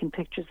also taken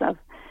pictures of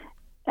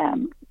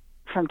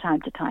from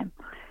time to time.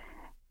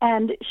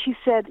 And she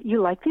said,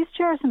 you like these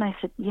chairs? And I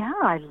said, yeah,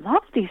 I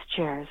love these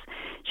chairs.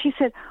 She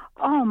said,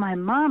 oh, my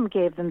mom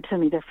gave them to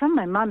me. They're from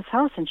my mom's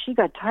house, and she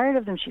got tired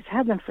of them. She's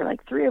had them for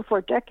like 3 or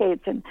 4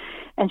 decades, and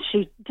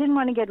she didn't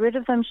want to get rid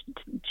of them.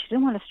 She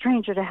didn't want a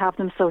stranger to have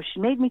them, so she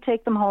made me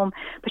take them home.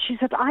 But she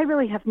said, I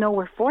really have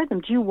nowhere for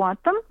them. Do you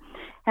want them?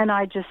 And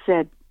I just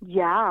said,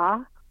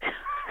 yeah.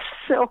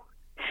 So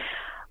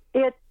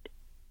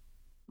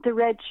the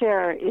red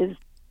chair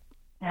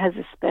has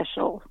a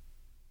special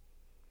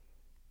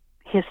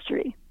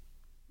history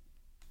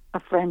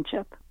of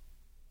friendship.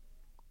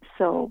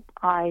 So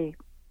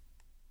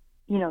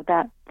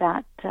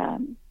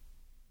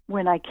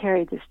when I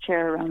carry this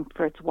chair around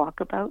for its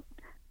walkabout,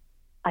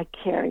 I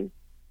carry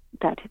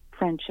that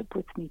friendship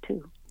with me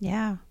too.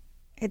 Yeah.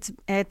 It's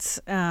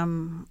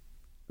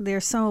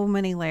there's so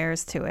many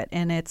layers to it,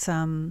 and it's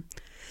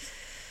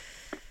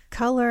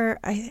color.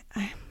 I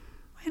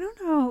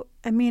don't know.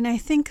 I mean, I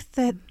think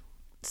that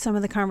some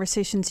of the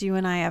conversations you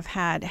and I have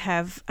had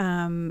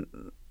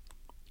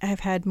I've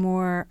had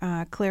more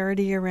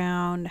clarity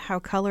around how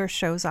color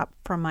shows up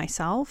for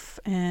myself.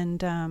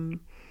 And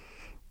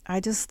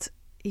I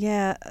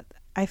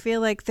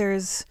feel like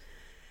there's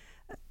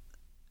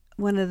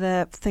one of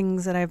the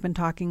things that I've been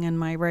talking in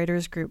my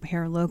writers group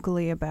here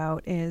locally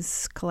about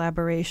is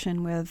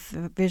collaboration with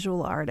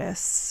visual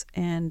artists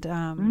and,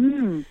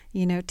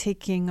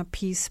 taking a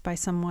piece by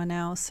someone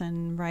else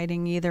and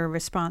writing either a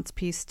response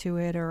piece to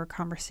it or a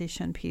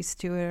conversation piece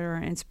to it or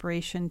an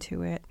inspiration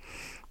to it.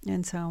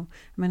 And so I'm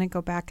going to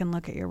go back and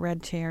look at your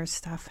red chair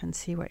stuff and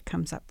see what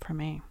comes up for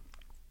me.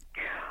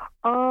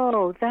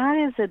 Oh, that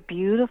is a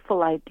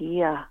beautiful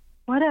idea.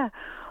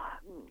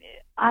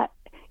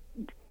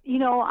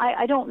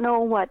 I don't know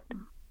what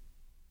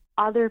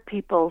other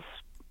people's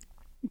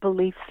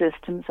belief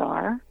systems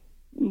are.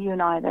 You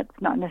and I,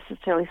 that's not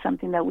necessarily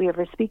something that we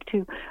ever speak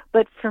to.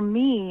 But for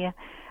me,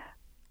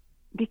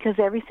 because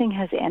everything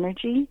has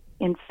energy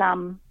in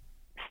some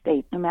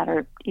state, no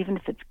matter, even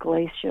if it's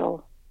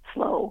glacial,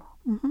 slow,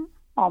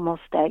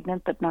 almost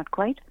stagnant, but not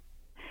quite.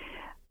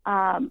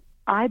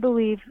 I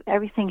believe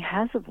everything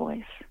has a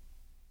voice.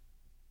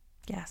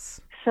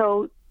 Yes.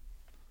 So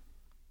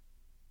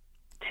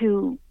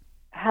to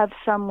have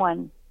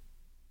someone,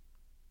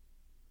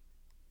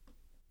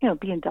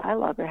 be in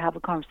dialogue or have a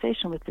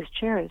conversation with this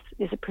chair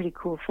is a pretty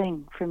cool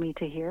thing for me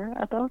to hear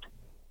about.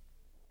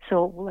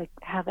 So,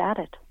 have at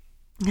it.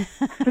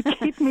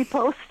 Keep me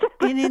posted.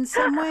 And in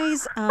some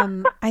ways,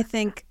 I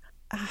think...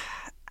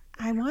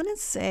 I want to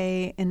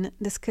say, and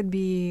this could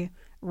be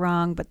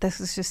wrong, but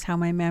this is just how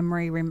my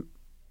memory,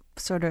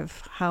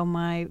 how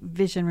my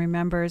vision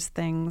remembers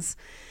things,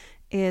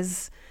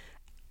 is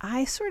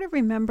I sort of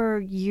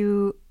remember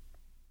your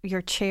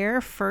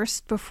chair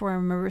first before I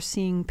remember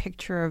seeing a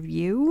picture of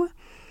you.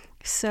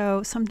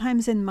 So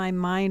sometimes in my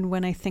mind,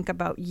 when I think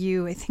about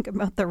you, I think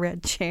about the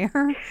red chair.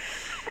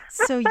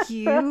 So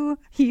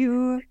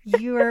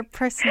your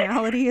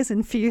personality is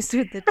infused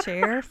with the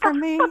chair for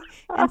me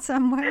in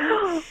some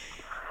way.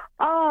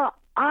 Oh,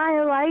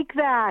 I like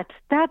that.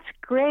 That's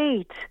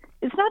great.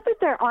 It's not that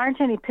there aren't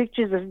any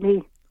pictures of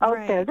me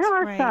out there. There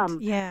are some.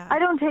 Yeah. I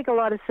don't take a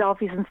lot of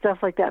selfies and stuff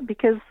like that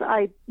because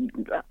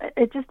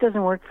it just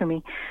doesn't work for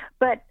me.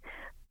 But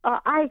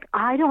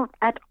I don't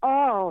at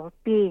all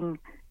being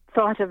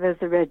thought of as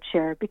a red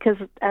chair because,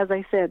 as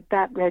I said,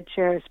 that red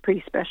chair is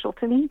pretty special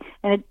to me,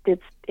 and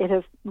it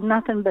has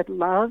nothing but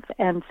love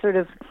and sort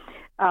of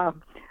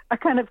a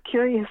kind of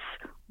curious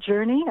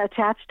journey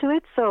attached to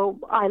it. So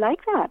I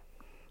like that.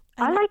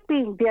 I like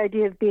the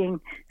idea of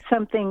being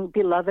something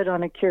beloved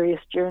on a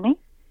curious journey.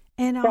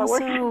 And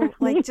also,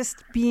 like,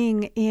 just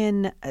being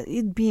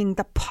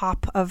the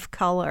pop of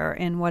color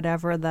in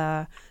whatever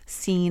the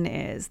scene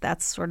is.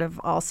 That's sort of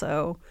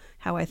also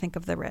how I think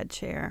of the red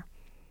chair.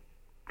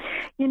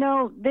 You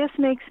know, this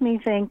makes me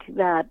think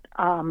that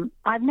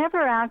I've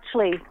never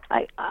actually.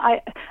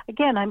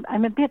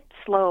 I'm a bit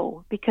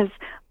slow because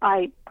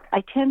I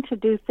tend to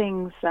do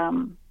things.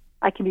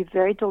 I can be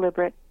very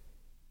deliberate.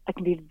 I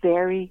can be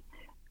very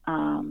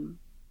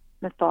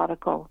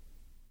methodical.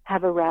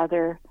 Have a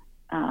rather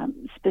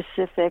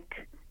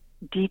specific,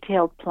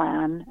 detailed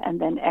plan, and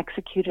then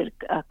execute it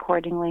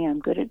accordingly. I'm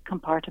good at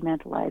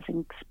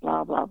compartmentalizing,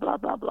 blah, blah, blah,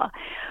 blah, blah.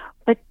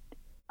 But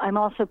I'm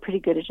also pretty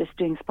good at just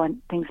doing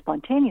things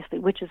spontaneously,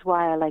 which is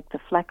why I like the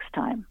flex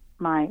time,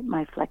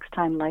 my flex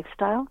time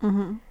lifestyle,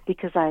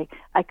 because I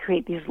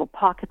create these little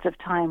pockets of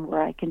time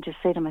where I can just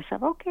say to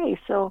myself, okay,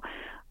 so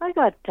I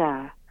got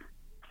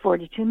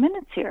 42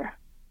 minutes here.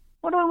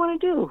 What do I want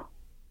to do?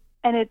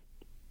 And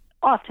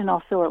often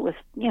I'll fill it with,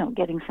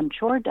 getting some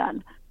chore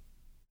done.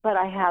 But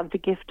I have the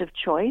gift of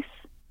choice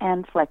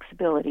and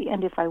flexibility.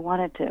 And if I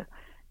wanted to,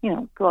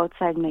 go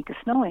outside and make a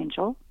snow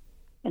angel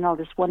in all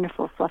this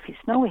wonderful fluffy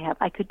snow we have,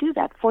 I could do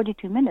that.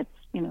 42 minutes,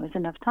 is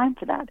enough time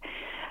for that.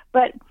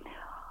 But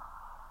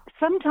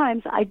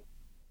sometimes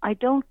I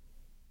don't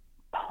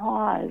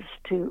pause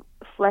to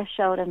flesh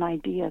out an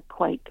idea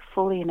quite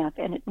fully enough.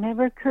 And it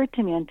never occurred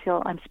to me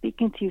until I'm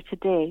speaking to you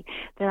today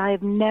that I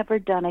have never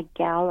done a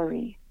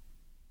gallery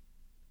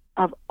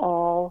of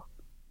all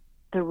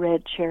the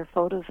red chair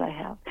photos I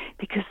have,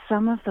 because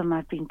some of them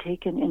have been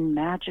taken in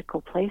magical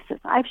places.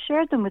 I've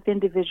shared them with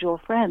individual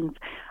friends.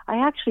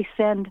 I actually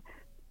send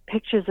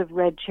pictures of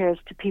red chairs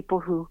to people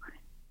who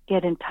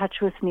get in touch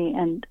with me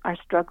and are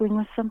struggling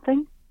with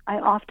something. I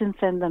often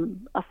send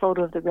them a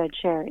photo of the red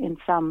chair in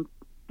some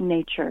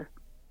nature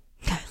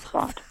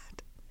spot.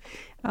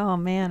 Oh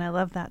man, I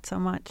love that so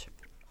much.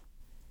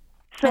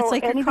 So it's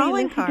like a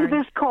calling card. To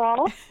this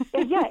call,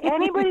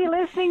 anybody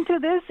listening to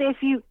this,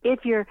 if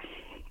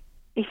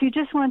you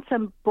just want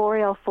some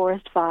boreal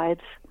forest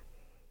vibes,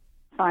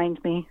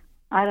 find me.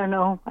 I don't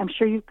know. I'm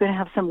sure you're going to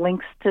have some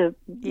links to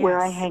where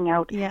I hang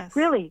out. Yes.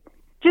 Really,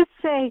 just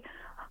say,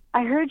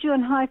 I heard you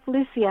on Hi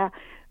Felicia.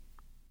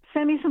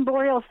 Send me some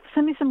boreal.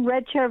 Send me some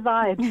red chair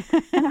vibes.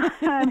 And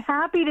I'm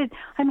happy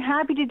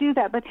to do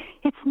that. But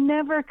it's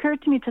never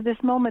occurred to me to this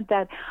moment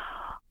that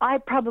I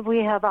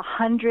probably have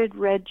 100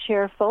 red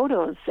chair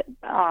photos,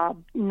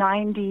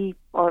 90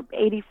 or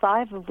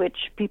 85 of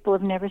which people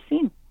have never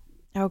seen.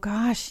 Oh,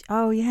 gosh.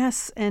 Oh,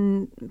 yes.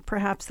 And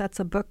perhaps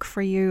that's a book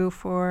for you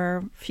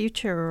for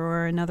future,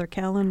 or another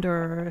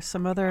calendar, or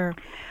some other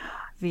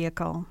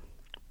vehicle.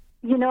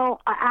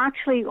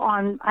 Actually,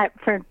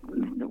 for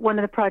one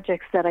of the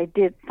projects that I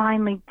did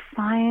finally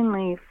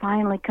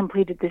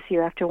completed this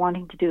year after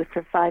wanting to do it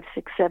for 5,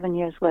 6, 7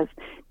 years was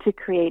to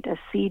create a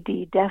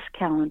CD desk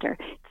calendar.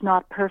 It's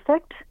not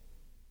perfect.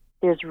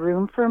 There's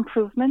room for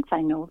improvements.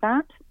 I know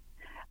that.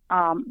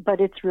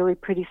 But it's really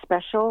pretty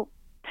special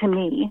to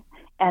me.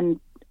 And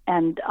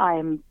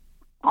I'm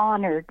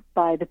honored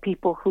by the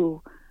people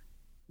who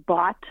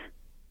bought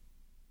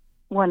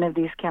one of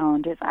these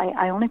calendars.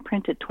 I only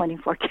printed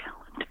 24 calendars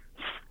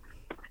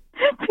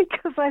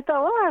because I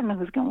thought, I don't know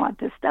who's going to want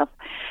this stuff.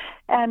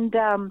 And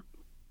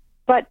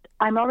but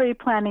I'm already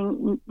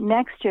planning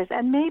next year's,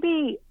 and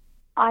maybe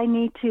I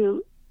need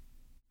to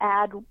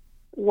add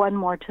one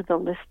more to the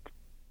list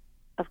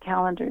of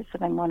calendars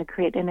that I want to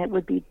create, and it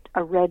would be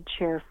a red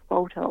chair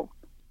photo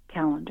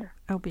calendar.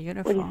 Oh,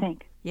 beautiful. What do you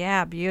think?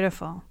 Yeah,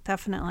 beautiful.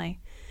 Definitely.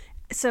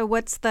 So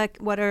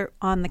what are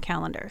on the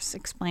calendars?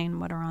 Explain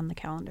what are on the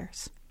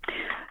calendars.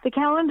 The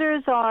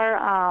calendars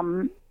are,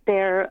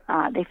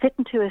 they fit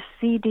into a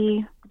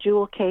CD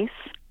jewel case.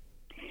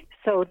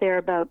 So they're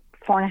about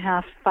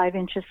 4.5, 5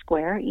 inches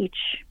square each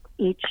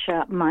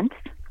month.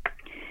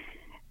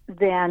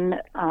 Then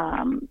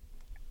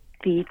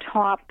the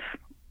top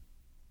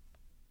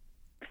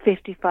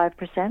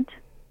 55%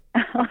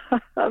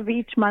 of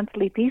each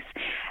monthly piece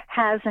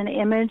has an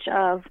image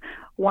of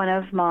one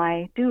of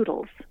my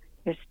doodles.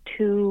 There's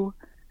two.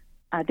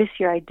 This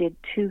year I did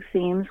 2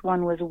 themes.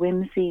 One was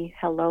Whimsy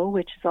Hello,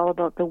 which is all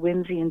about the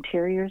whimsy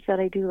interiors that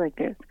I do. Like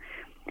there's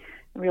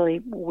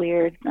really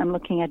weird. I'm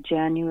looking at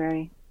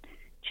January.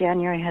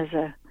 January has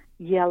a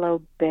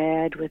yellow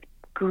bed with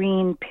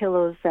green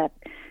pillows that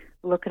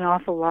look an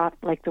awful lot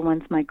like the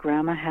ones my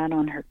grandma had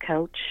on her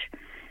couch.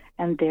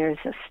 And there's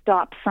a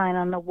stop sign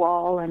on the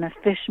wall and a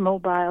fish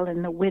mobile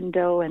in the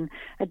window and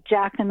a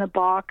Jack in the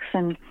Box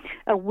and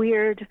a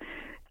weird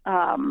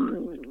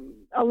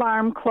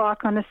alarm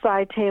clock on the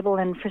side table,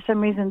 and for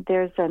some reason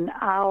there's an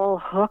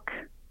owl hook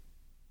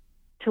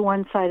to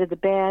one side of the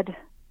bed.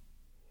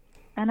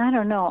 And I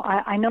don't know.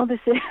 I know this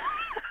is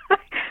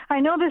I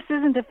know this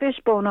isn't a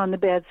fishbone on the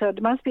bed, so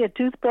it must be a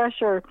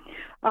toothbrush or,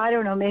 I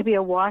don't know, maybe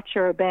a watch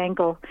or a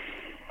bangle.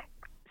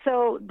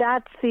 So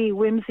that's the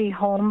Whimsy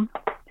Home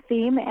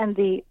theme. And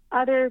the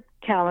other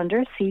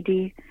calendar,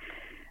 CD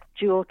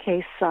jewel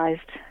case-sized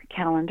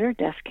calendar,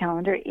 desk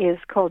calendar, is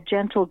called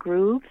Gentle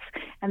Grooves.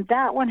 And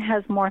that one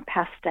has more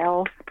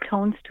pastel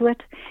tones to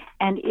it.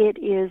 And it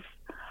is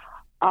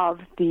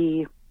of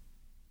the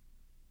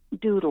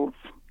doodles,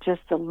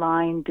 just the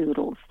line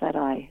doodles that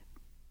I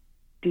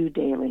do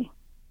daily.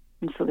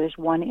 And so there's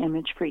one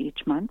image for each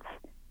month,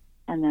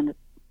 and then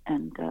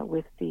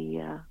with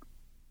the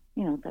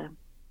the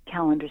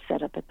calendar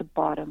set up at the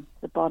bottom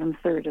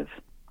third of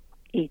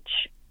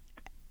each.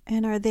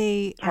 And are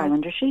they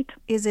calendar sheet?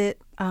 Is it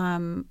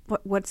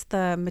what's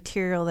the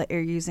material that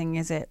you're using?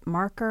 Is it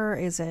marker?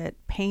 Is it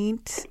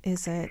paint?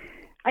 Is it?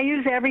 I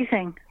use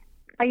everything.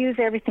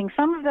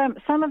 Some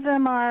of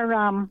them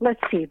are.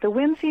 Let's see. The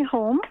Whimsy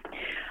Home.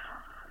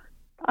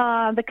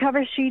 The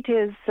cover sheet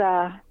is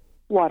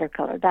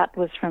watercolor. That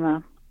was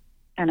from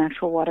an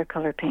actual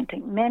watercolor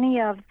painting.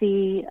 Many of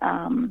the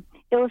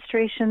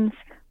illustrations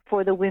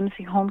for the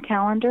Whimsy Home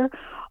calendar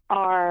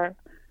are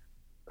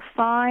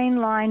fine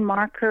line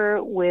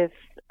marker with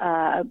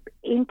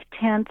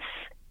Inktense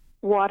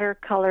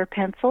watercolor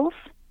pencils.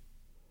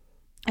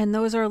 And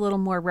those are a little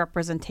more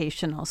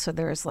representational. So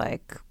there's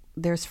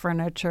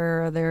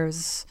furniture,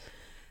 there's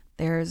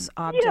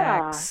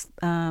objects,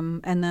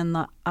 and then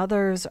the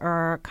others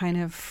are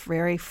kind of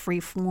very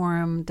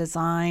free-form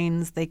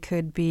designs. They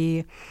could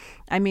be,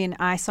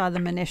 I saw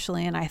them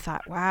initially and I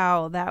thought,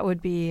 wow, that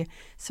would be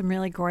some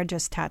really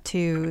gorgeous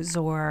tattoos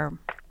or...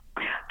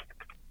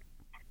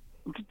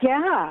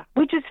 Yeah,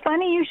 which is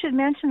funny you should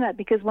mention that,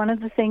 because one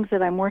of the things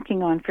that I'm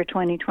working on for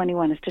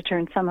 2021 is to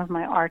turn some of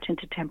my art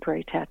into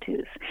temporary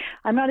tattoos.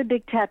 I'm not a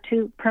big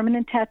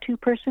permanent tattoo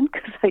person,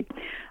 because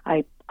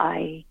I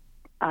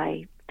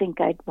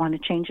think I'd want to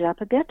change it up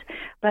a bit,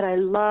 but I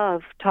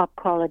love top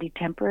quality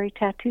temporary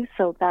tattoos,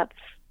 so that's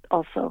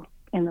also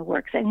in the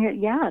works.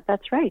 And yeah,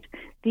 that's right.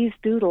 These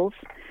doodles,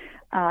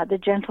 the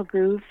Gentle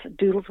Grooves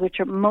doodles, which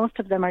are most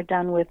of them are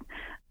done with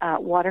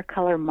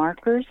watercolor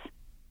markers.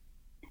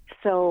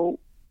 So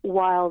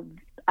while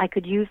I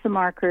could use the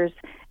markers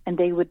and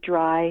they would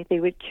dry, they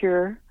would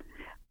cure,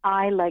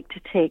 I like to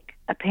take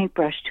a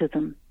paintbrush to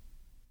them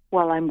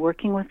while I'm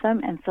working with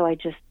them, and so I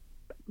just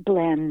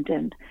blend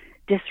and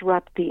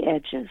disrupt the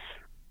edges,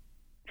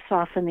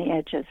 soften the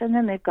edges. And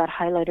then they've got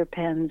highlighter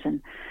pens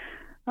and,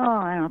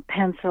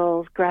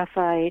 pencils,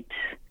 graphite.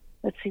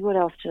 Let's see, what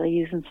else did I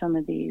use in some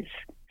of these?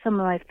 Some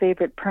of my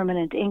favorite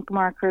permanent ink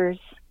markers.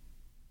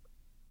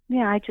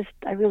 Yeah,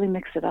 I really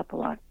mix it up a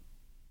lot,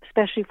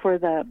 especially for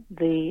the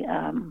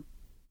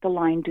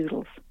line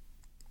doodles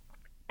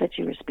that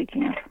you were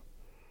speaking of.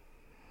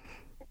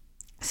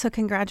 So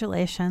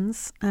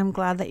congratulations. I'm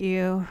glad that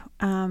you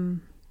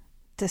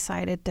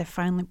decided to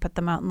finally put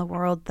them out in the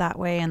world that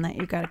way and that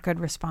you got a good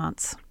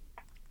response.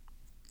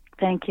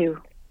 Thank you.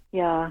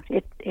 Yeah,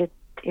 it's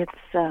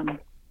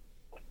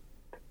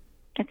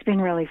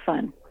been really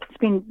fun. It's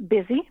been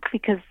busy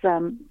because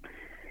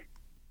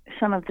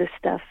some of this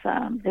stuff,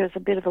 there's a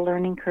bit of a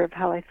learning curve.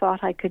 How I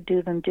thought I could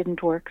do them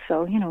didn't work.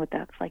 So you know what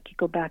that's like. You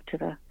go back to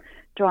the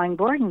drawing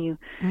board and you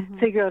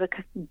figure out a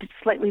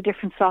slightly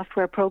different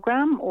software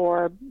program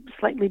or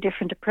slightly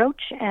different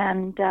approach,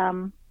 and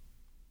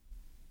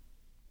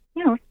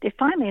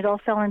finally it all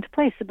fell into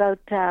place about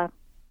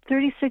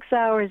 36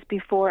 hours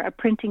before a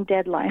printing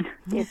deadline.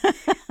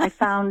 I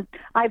found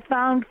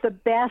the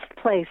best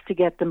place to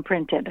get them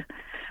printed,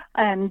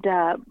 and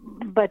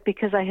but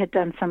because I had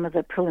done some of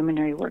the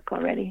preliminary work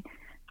already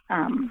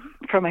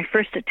for my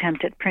first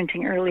attempt at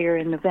printing earlier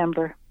in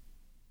November,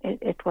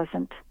 it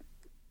wasn't.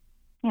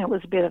 It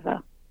was a bit of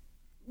a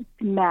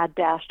mad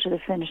dash to the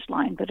finish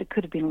line, but it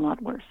could have been a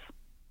lot worse.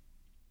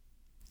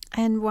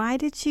 And why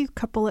did you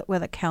couple it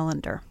with a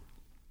calendar?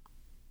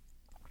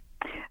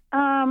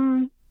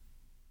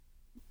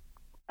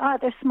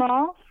 They're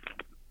small.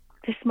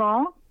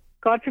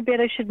 God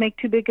forbid I should make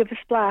too big of a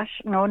splash.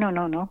 No.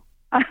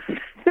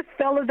 The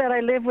fellow that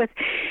I live with,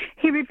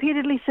 he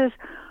repeatedly says,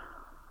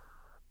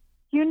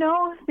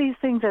 these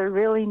things are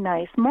really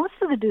nice. Most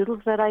of the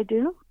doodles that I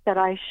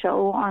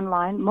show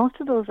online, most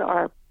of those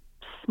are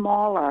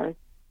smaller.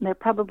 They're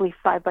probably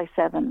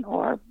 5x7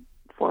 or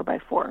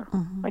 4x4.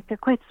 Mm-hmm. Like they're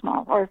quite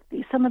small. Or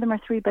some of them are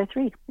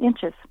 3x3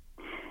 inches.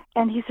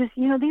 And he says,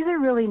 these are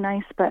really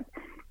nice, but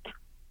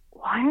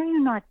why are you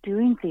not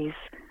doing these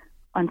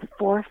on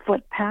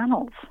 4-foot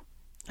panels?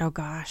 Oh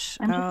gosh.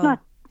 I'm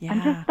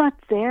just not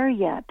there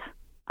yet.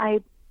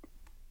 I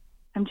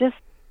don't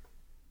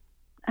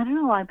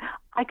know.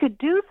 I could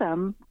do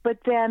them, but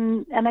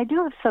then, and I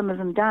do have some of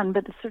them done,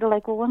 but it's sort of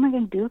like, well, what am I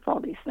going to do with all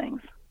these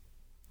things?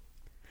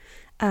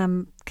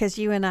 Because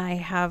you and I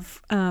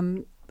have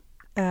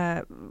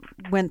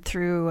went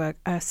through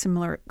a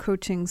similar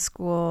coaching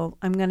school.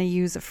 I'm going to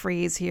use a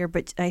phrase here,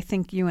 but I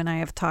think you and I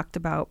have talked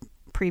about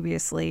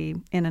previously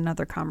in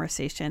another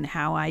conversation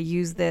how I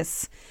use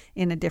this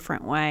in a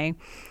different way.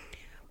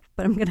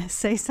 But I'm going to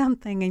say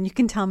something, and you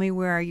can tell me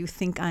where you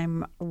think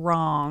I'm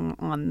wrong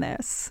on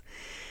this.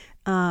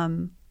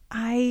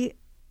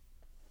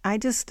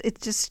 It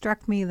just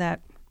struck me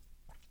that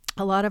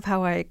a lot of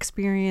how I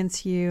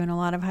experience you and a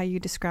lot of how you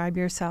describe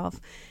yourself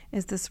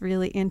is this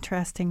really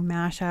interesting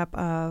mashup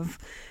of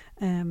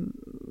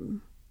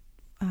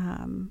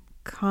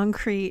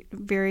concrete,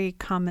 very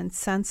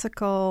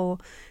commonsensical,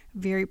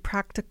 very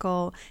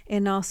practical,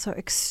 and also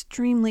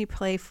extremely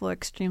playful,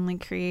 extremely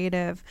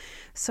creative.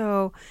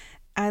 So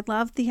I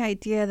love the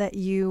idea that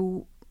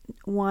you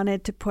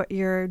wanted to put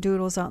your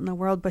doodles out in the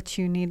world, but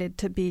you needed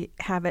to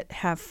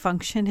have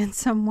function in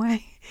some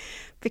way,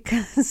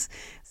 because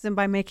so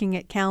by making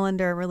it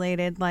calendar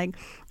related, like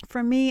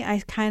for me,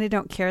 I kind of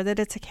don't care that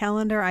it's a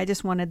calendar. I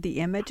just wanted the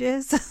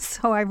images.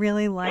 So I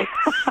really like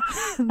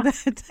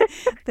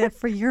that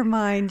for your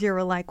mind, you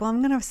were like, well,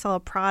 I'm going to sell a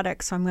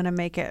product, so I'm going to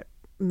make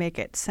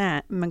it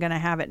sense. I'm going to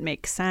have it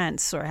make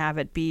sense or have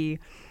it be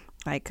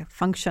like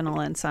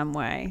functional in some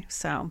way.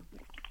 So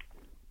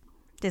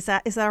is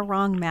that a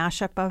wrong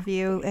mashup of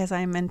you as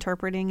I'm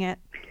interpreting it?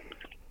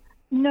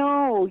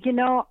 No,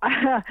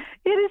 it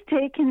has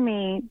taken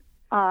me,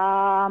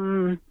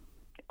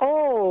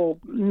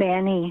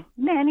 many,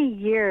 many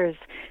years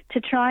to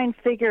try and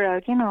figure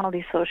out, all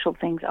these social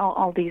things,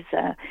 all these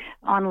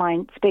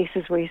online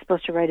spaces where you're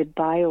supposed to write a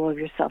bio of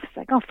yourself. It's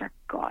like, oh, for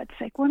God's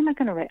sake, what am I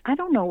going to write? I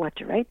don't know what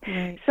to write.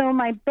 Right. So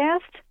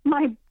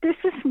this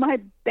is my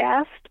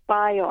best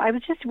bio. I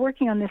was just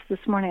working on this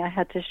morning. I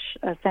had to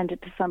send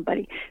it to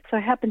somebody. So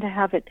I happen to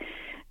have it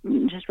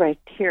just right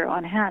here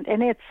on hand.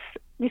 And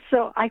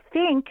so I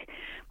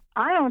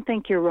don't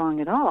think you're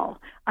wrong at all.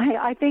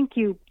 I think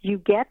you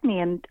get me,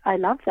 and I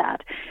love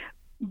that.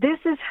 This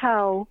is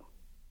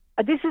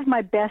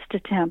my best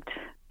attempt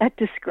at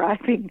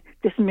describing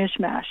this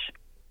mishmash.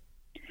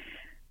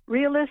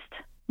 Realist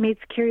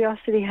meets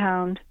curiosity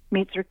hound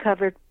meets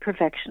recovered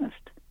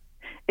perfectionist.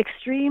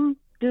 Extreme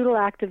doodle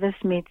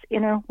activist meets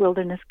inner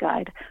wilderness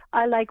guide.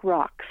 I like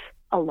rocks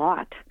a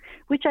lot,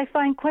 which I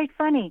find quite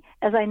funny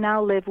as I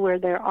now live where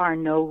there are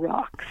no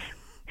rocks.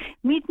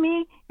 Meet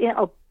me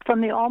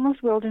from the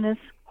almost wilderness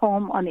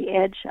home on the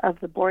edge of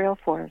the boreal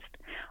forest.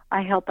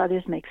 I help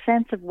others make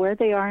sense of where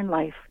they are in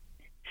life,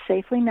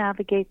 safely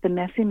navigate the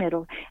messy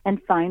middle,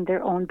 and find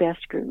their own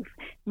best groove.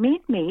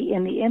 Meet me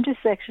in the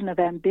intersection of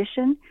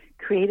ambition,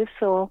 creative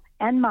soul,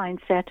 and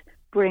mindset.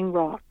 Bring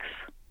rocks.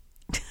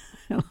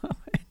 I love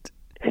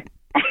it.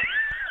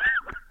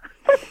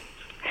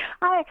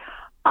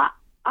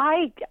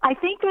 I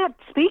think that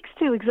speaks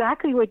to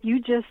exactly what you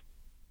just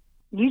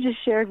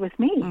shared with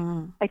me.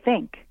 I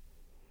think.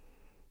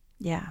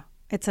 Yeah,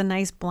 it's a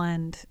nice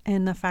blend,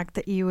 and the fact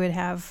that you would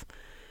have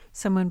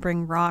someone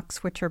bring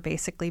rocks, which are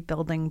basically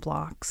building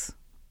blocks.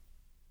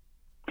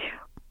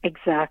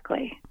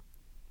 Exactly.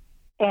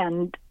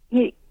 And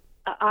I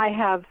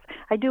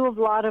do a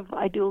lot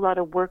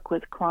of work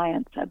with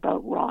clients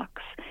about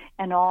rocks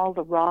and all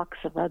the rocks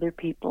of other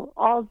people,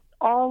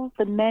 all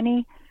the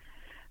many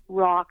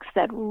rocks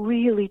that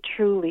really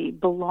truly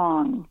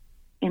belong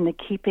in the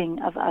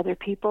keeping of other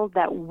people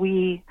that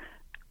we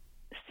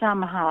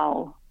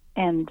somehow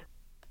end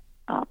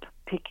up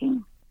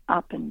picking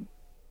up and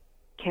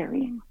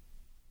carrying.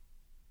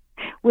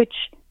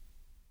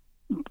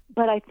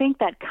 But I think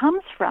that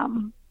comes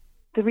from,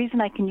 the reason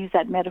I can use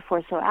that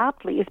metaphor so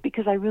aptly is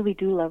because I really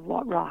do love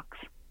rocks.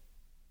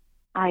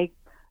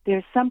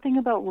 There's something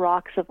about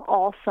rocks of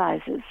all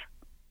sizes,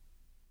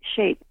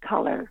 shape,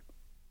 color,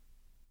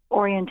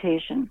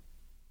 orientation,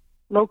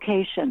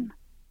 location,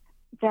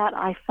 that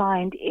I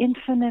find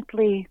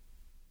infinitely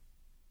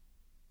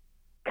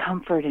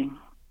comforting.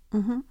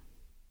 Mm-hmm.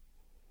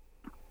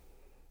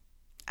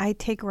 I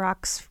take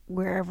rocks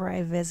wherever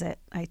I visit.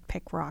 I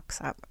pick rocks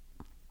up.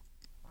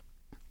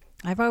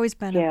 I've always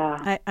been.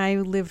 Yeah.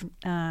 I've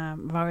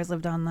always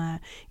lived on the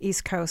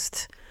East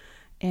Coast,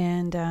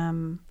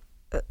 and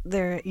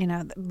there,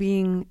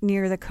 being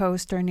near the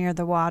coast or near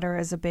the water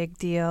is a big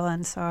deal,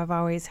 and so I've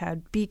always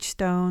had beach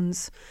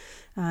stones,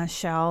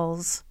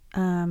 shells,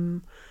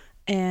 and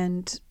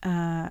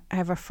I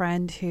have a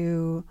friend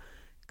who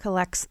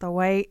collects the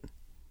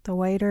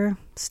whiter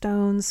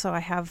stones, so I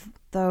have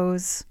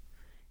those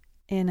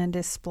in a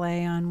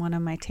display on one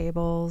of my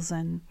tables.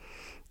 And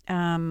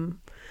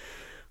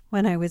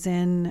when I was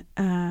in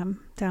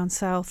down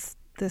south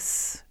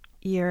this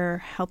year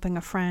helping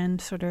a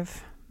friend sort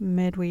of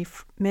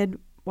midwife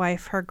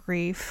her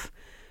grief,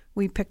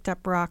 we picked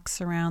up rocks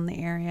around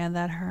the area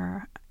that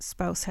her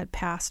spouse had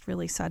passed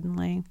really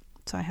suddenly.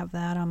 So I have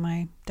that on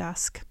my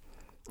desk.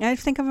 I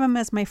think of them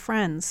as my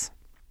friends.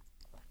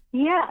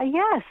 Yeah,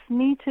 yes,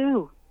 me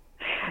too.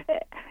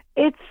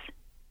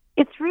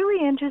 It's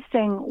really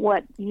interesting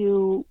what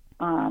you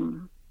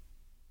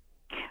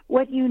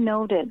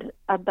noted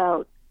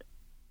about.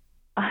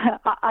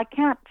 I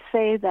can't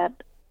say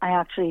that I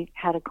actually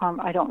had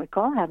I don't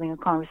recall having a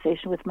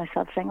conversation with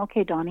myself saying,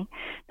 okay, Donnie,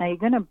 now you're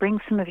going to bring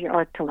some of your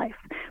art to life,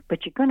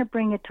 but you're going to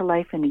bring it to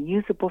life in a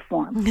usable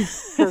form.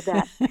 So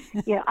that,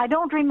 yeah, I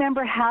don't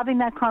remember having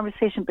that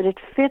conversation, but it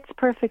fits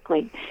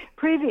perfectly.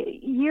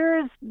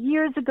 Years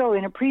ago,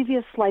 in a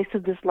previous slice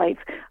of this life,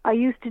 I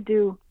used to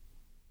do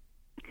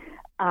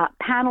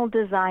panel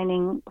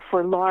designing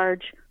for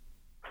large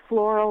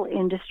floral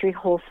industry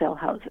wholesale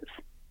houses.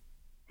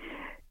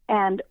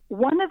 And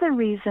one of the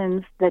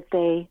reasons that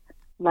they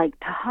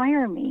liked to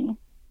hire me,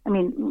 I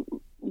mean,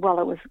 well,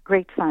 it was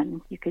great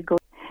fun. You could go,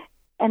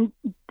 and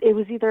it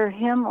was either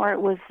him or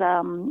it was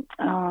the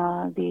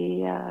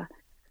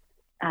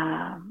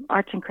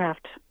arts and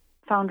craft,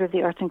 founder of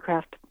the arts and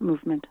craft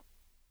movement,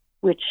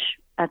 which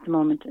at the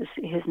moment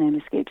his name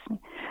escapes me.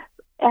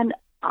 And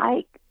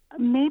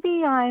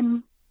maybe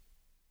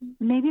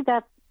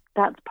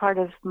that's part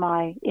of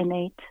my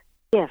innate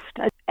gift,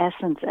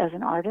 essence as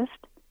an artist.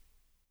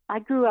 I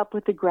grew up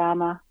with a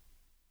grandma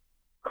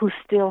who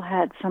still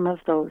had some of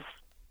those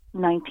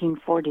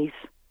 1940s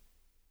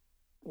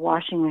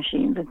washing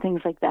machines and things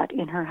like that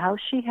in her house.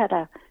 She had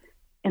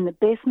in the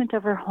basement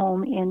of her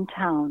home in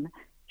town,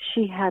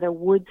 she had a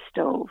wood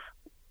stove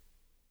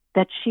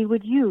that she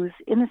would use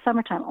in the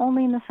summertime,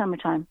 only in the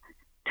summertime,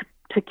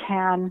 to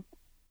can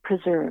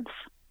preserves.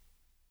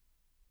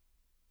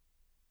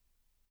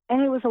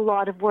 And it was a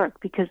lot of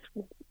work because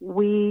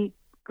we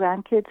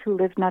grandkids who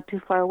lived not too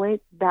far away,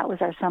 that was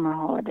our summer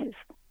holidays.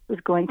 It was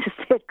going to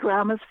stay at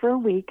Grandma's for a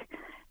week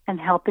and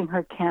helping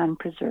her can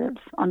preserves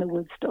on the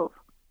wood stove.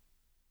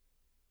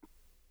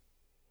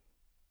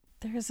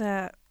 There's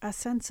a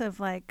sense of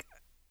like,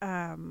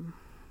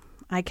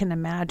 I can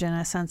imagine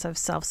a sense of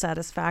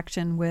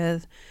self-satisfaction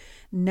with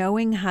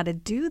knowing how to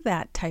do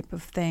that type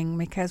of thing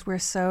because we're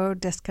so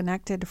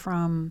disconnected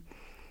from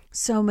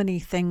so many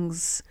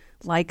things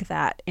like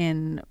that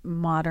in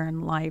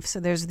modern life. So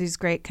there's these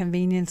great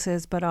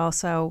conveniences, but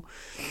also,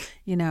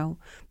 you know,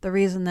 the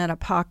reason that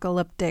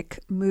apocalyptic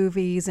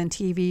movies and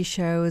TV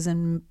shows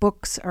and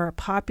books are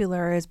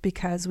popular is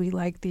because we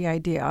like the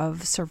idea of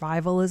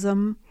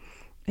survivalism.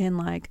 And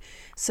like,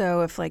 so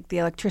if like the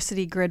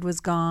electricity grid was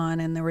gone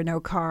and there were no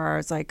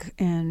cars, like,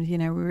 and, you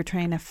know, we were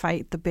trying to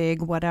fight the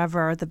big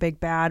whatever, the big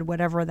bad,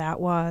 whatever that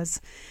was,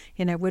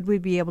 you know, would we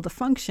be able to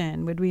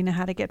function? Would we know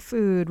how to get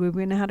food? Would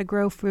we know how to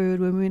grow food?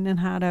 Would we know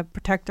how to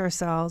protect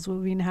ourselves?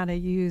 Would we know how to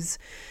use,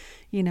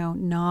 you know,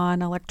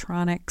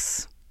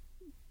 non-electronics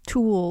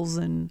tools?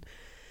 And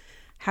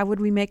how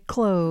would we make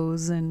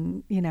clothes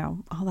and, you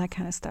know, all that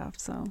kind of stuff.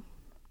 So.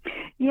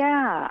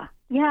 Yeah.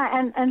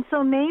 Yeah, and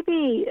so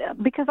maybe,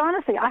 because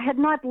honestly, I had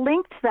not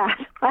linked that.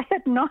 I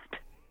had not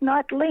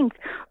linked,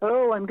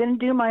 I'm going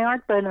to do my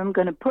art, but I'm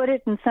going to put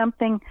it in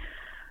something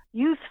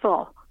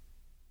useful.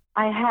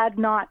 I had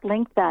not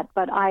linked that,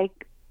 but I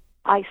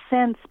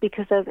sense,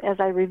 because as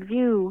I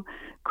review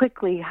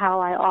quickly how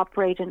I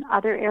operate in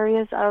other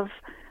areas of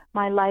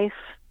my life,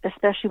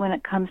 especially when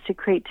it comes to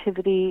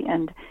creativity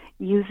and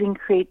using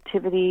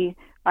creativity,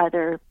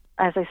 either,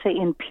 as I say,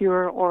 in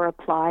pure or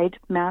applied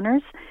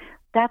manners,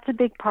 that's a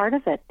big part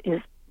of it,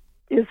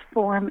 is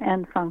form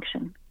and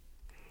function.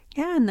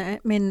 Yeah, and I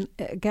mean,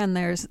 again,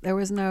 there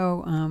was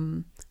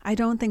no. I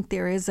don't think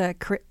there's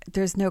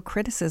no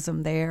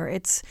criticism there.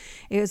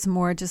 It's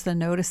more just a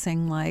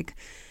noticing, like,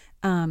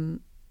 you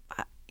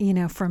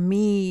know, for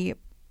me,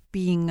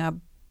 being a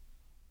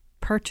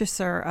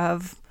purchaser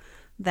of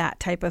that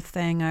type of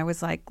thing, I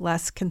was like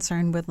less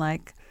concerned with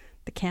like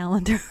the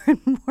calendar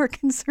and more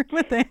concerned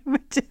with the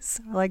images.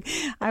 So, like,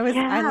 I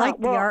liked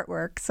the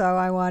artwork, so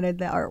I wanted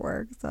the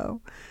artwork.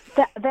 So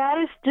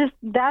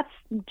that's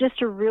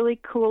just a really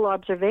cool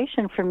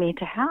observation for me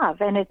to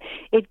have, and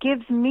it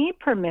gives me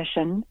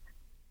permission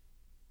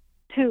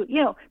to,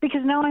 you know,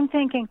 because now I'm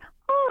thinking,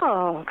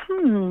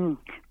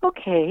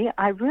 okay,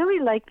 I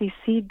really like these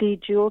CD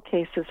jewel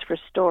cases for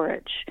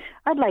storage.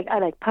 I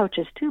like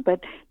pouches too,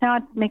 but now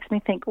it makes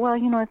me think, well,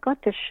 you know, I've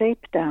got the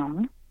shape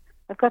down.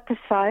 I've got the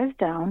size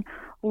down.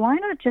 Why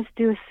not just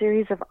do a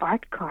series of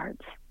art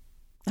cards?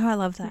 Oh, I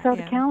love that. Without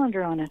a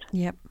calendar on it.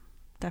 Yep,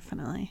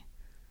 definitely.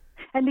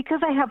 And because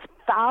I have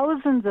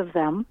thousands of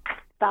them,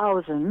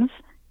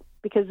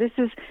 because this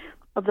is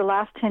of the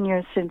last 10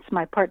 years since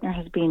my partner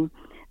has been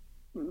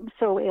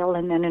so ill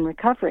and then in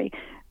recovery,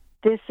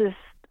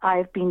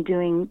 I've been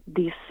doing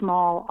these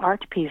small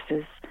art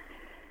pieces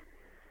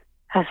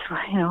as,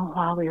 you know,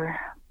 while we were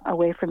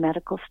away for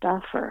medical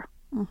stuff, or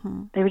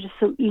they were just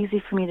so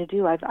easy for me to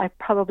do. I've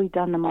probably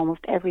done them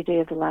almost every day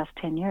of the last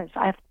 10 years.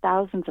 I have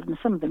thousands of them.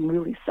 Some of them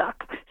really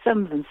suck.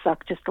 Some of them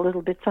suck just a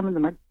little bit. Some of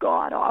them are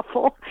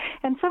god-awful.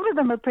 And some of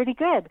them are pretty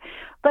good.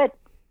 But,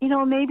 you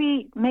know,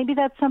 maybe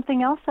that's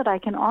something else that I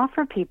can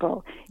offer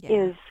people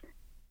is,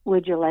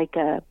 would you like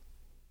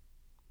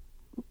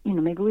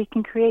maybe we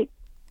can create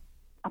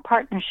a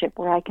partnership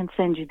where I can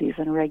send you these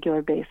on a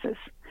regular basis.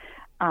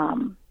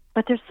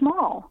 But they're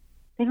small.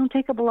 They don't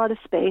take up a lot of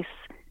space.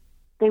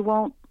 They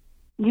won't.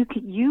 You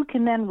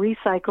can then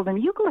recycle them.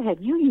 You go ahead.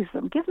 You use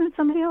them. Give them to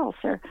somebody else,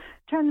 or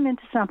turn them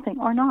into something,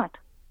 or not.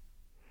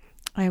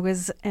 I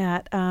was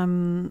at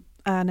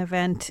an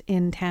event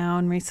in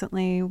town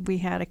recently. We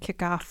had a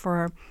kickoff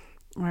for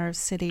our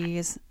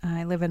cities.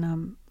 I live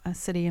in a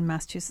city in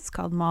Massachusetts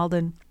called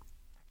Malden,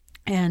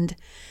 and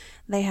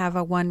they have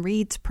a One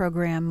Reads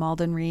program,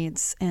 Malden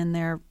Reads, and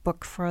their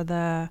book for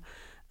the,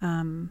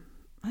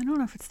 I don't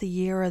know if it's the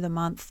year or the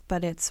month,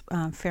 but it's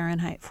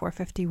Fahrenheit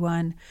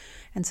 451.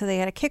 And so they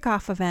had a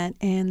kickoff event,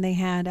 and they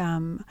had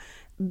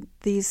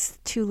these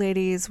two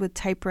ladies with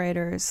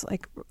typewriters,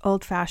 like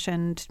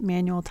old-fashioned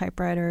manual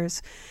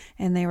typewriters,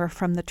 and they were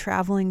from the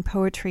Traveling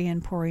Poetry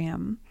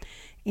Emporium.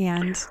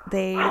 And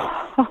they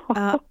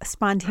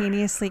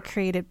spontaneously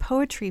created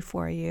poetry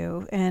for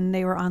you, and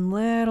they were on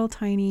little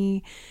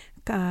tiny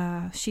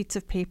sheets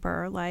of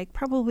paper, like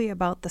probably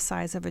about the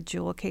size of a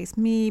jewel case,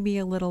 maybe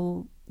a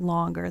little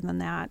longer than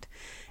that.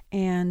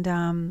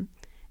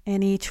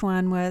 And each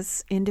one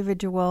was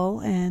individual,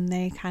 and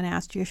they kind of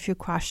asked you a few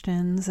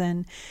questions.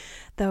 And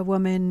the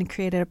woman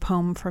created a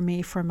poem for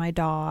me for my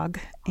dog,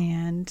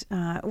 and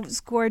it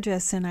was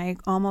gorgeous. And I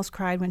almost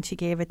cried when she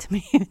gave it to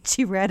me. And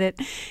she read it,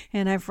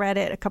 and I've read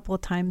it a couple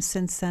of times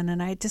since then.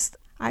 And I just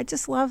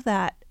love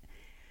that.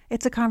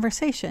 It's a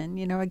conversation,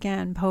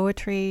 again,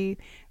 poetry.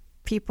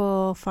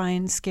 People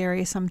find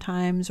scary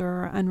sometimes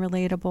or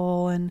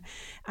unrelatable, and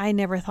I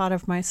never thought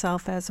of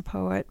myself as a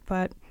poet,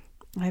 but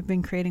I've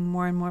been creating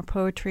more and more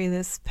poetry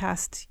this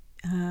past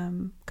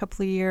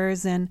couple of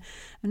years, and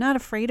I'm not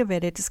afraid of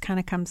it. It just kind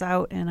of comes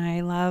out, and I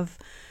love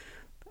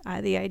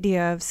the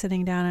idea of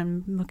sitting down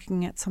and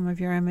looking at some of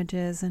your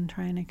images and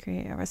trying to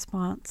create a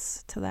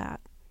response to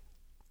that.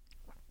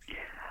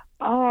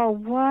 Oh,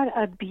 what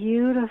a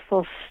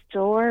beautiful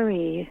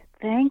story!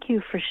 Thank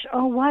you for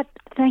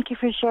thank you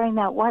for sharing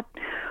that. What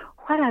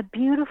a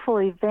beautiful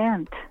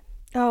event.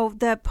 Oh,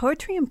 the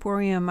Poetry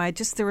Emporium,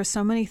 there were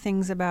so many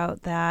things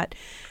about that.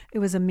 It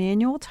was a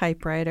manual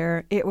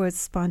typewriter. It was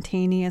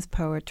spontaneous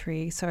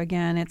poetry. So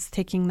again, it's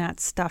taking that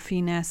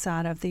stuffiness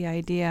out of the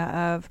idea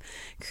of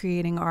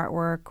creating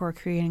artwork or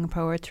creating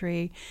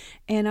poetry,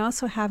 and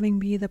also having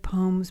the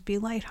poems be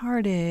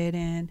lighthearted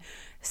and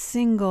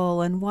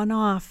single and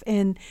one-off,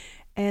 and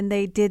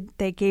they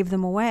gave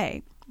them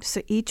away.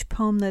 So each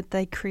poem that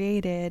they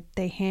created,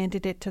 they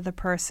handed it to the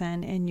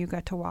person, and you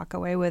got to walk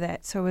away with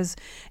it. So it was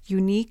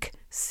unique,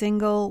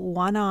 single,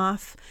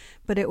 one-off,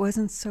 but it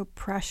wasn't so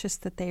precious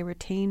that they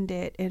retained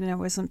it, and it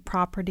wasn't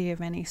property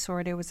of any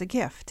sort. It was a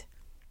gift.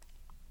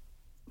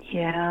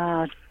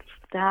 Yeah,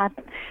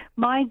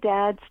 my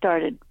dad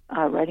started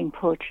writing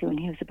poetry when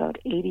he was about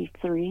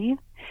 83,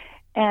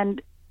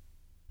 and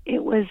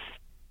it was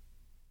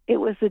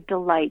a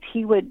delight.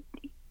 He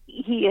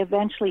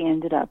eventually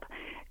ended up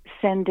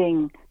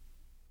sending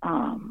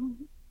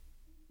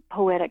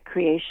poetic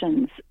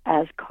creations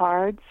as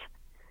cards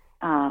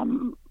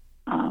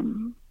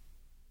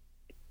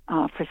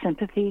for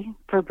sympathy,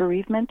 for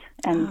bereavement,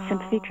 and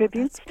sympathy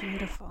tributes. That's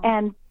beautiful.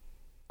 And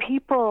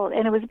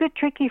it was a bit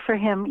tricky for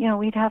him.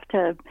 We'd have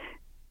to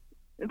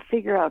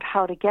figure out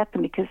how to get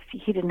them because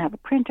he didn't have a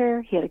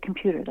printer. He had a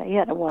computer.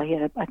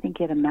 I think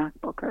he had a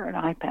MacBook or an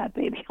iPad,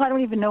 maybe. I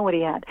don't even know what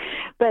he had.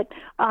 But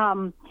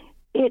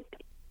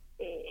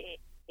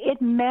it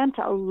meant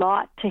a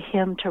lot to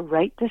him to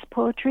write this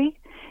poetry,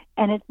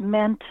 and it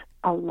meant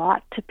a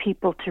lot to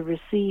people to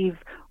receive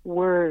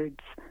words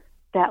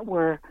that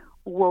were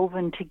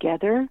woven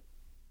together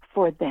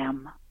for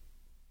them.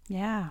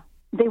 Yeah.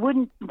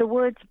 The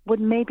words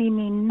would maybe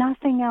mean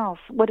nothing else.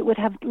 It would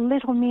have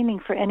little meaning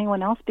for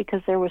anyone else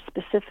because there were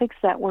specifics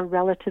that were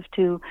relative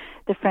to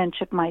the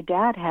friendship my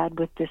dad had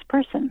with this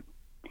person,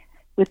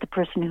 with the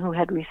person who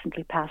had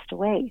recently passed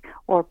away,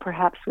 or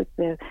perhaps with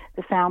the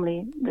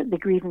family, the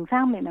grieving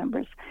family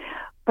members.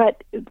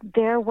 But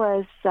there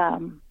was a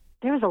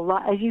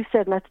lot, as you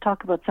said, let's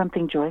talk about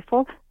something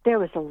joyful. There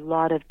was a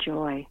lot of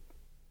joy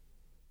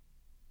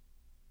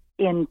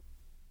in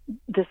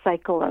the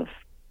cycle of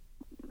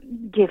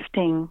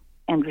gifting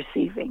and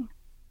receiving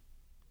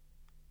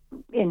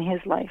in his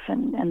life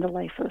and the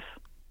life of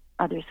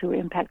others who were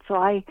impacted. So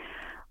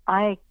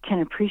I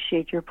can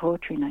appreciate your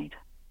poetry night.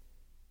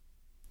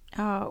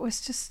 Oh,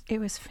 it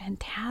was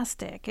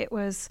fantastic. It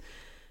was,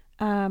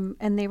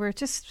 and they were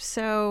just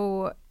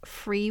so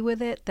free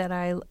with it that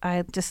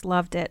I just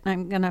loved it. And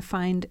I'm going to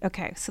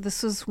so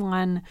this was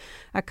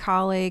a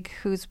colleague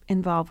who's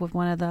involved with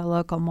one of the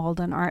local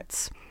Malden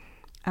Arts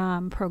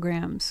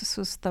programs. This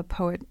was the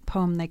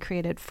poem they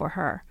created for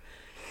her.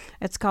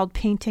 It's called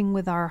Painting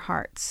with Our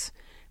Hearts.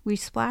 We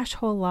splash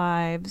whole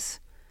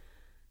lives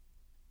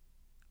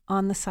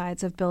on the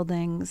sides of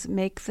buildings,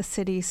 make the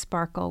city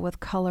sparkle with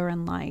color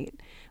and light.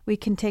 We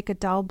can take a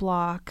dull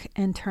block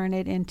and turn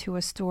it into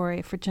a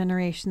story for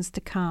generations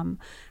to come,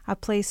 a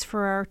place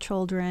for our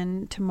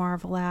children to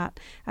marvel at,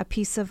 a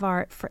piece of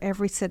art for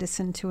every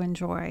citizen to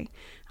enjoy.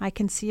 I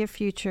can see a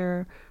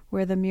future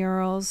where the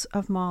murals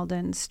of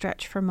Malden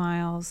stretch for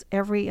miles,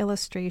 every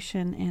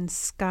illustration and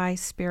sky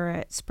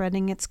spirit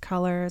spreading its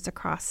colors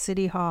across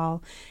City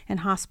Hall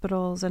and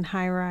hospitals and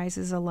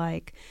high-rises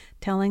alike,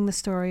 telling the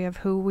story of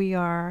who we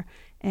are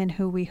and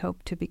who we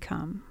hope to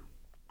become.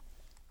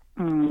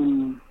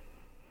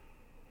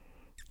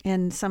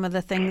 And some of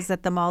the things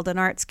that the Malden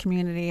arts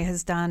community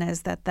has done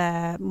is that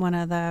there's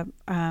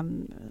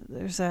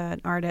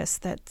an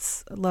artist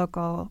that's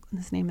local.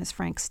 His name is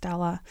Frank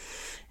Stella,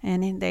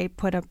 and they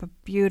put up a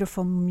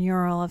beautiful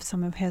mural of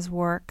some of his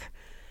work.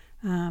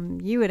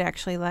 You would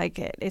actually like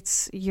it.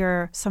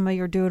 Some of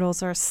your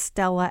doodles are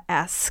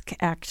Stella-esque,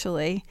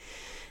 actually.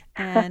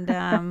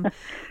 And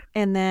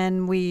and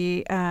then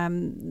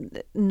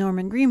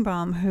Norman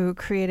Greenbaum, who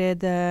created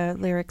the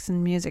lyrics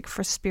and music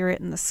for Spirit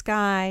in the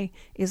Sky,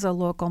 is a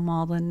local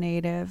Malden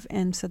native.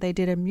 And so they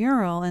did a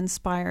mural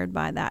inspired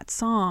by that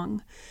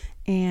song.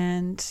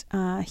 And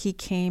he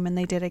came and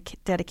they did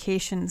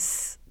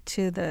dedications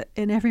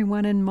and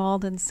everyone in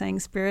Malden sang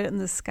Spirit in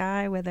the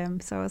Sky with him.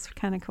 So it's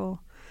kind of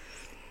cool.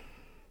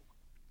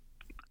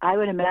 I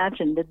would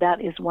imagine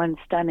that is one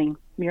stunning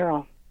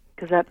mural,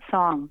 because that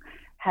song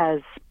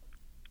has,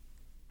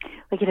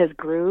 it has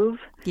groove.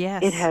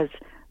 Yes. It has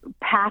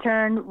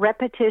pattern,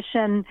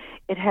 repetition.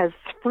 It has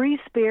free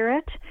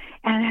spirit,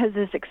 and it has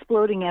this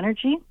exploding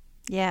energy.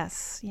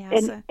 Yes.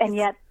 And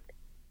yet,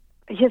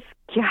 I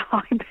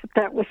bet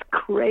that was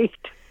great.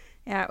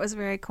 Yeah, it was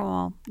very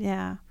cool.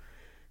 Yeah.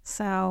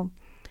 So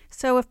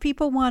if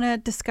people want to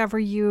discover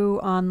you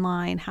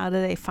online, how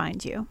do they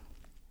find you?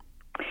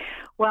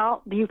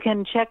 Well, you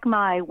can check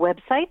my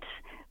website,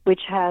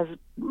 which has,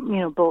 a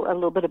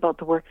little bit about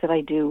the work that I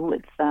do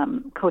with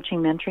coaching,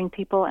 mentoring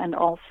people, and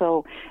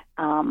also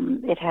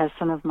it has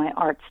some of my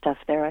art stuff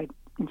there.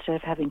 Instead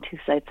of having two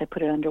sites, I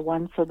put it under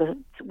one. So the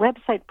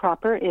website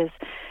proper is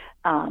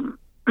Dawn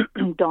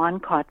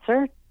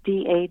Kotzer,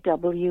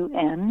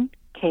 DAWNKOTZER,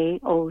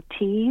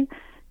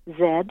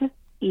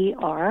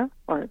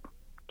 or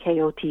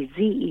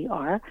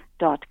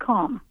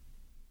KOTZER.com.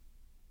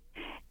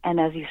 And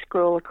as you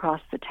scroll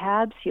across the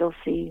tabs, you'll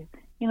see,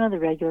 the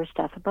regular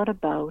stuff about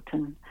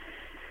and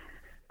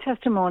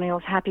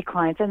testimonials, happy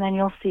clients, and then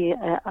you'll see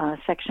a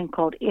section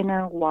called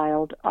Inner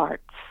Wild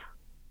Arts.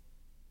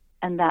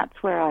 And that's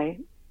where I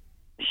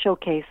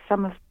showcase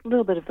a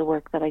little bit of the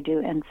work that I do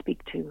and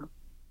speak to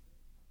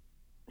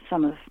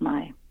some of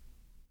my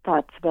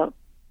thoughts about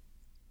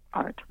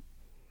art.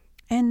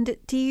 And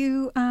do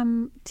you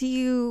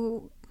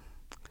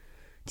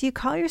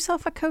call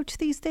yourself a coach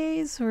these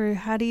days, or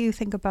how do you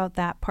think about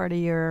that part of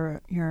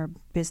your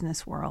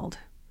business world?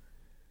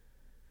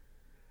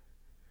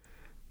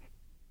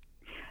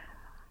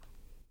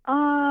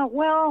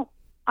 Well,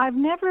 I've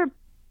never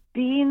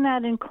been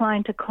that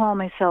inclined to call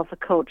myself a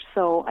coach,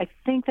 so I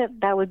think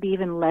that would be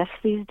even less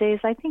these days.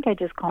 I think I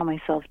just call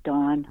myself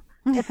Dawn.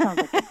 It sounds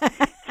like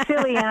a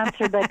silly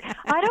answer, but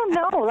I don't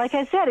know. Like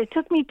I said, it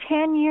took me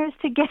 10 years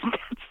to get that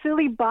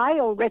silly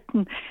bio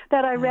written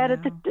that I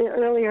read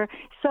earlier.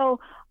 So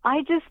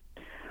I think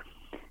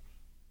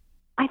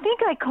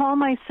I call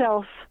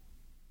myself...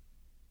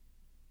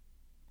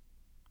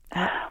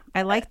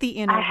 I like the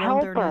Inner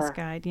Wilderness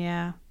Guide,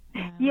 yeah.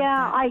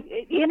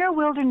 Inner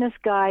Wilderness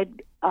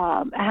Guide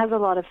has a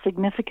lot of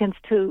significance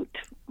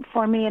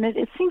for me, and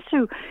it seems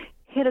to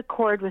hit a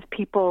chord with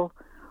people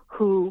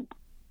who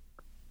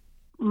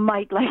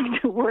might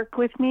like to work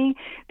with me,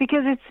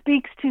 because it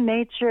speaks to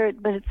nature,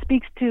 but it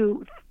speaks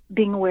to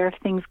being aware of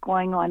things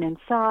going on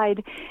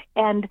inside.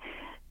 And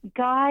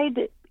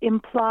guide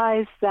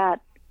implies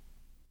that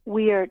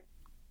we are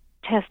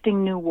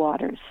testing new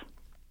waters.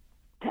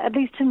 At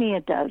least to me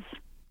it does.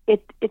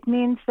 It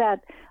means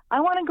that I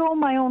want to go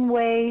my own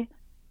way.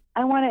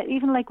 I want to,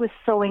 even like with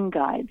sewing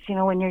guides,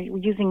 when you're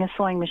using a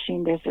sewing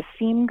machine, there's a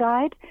seam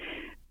guide.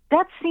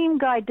 That seam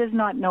guide does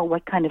not know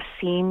what kind of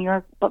seam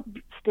you're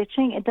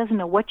stitching. It doesn't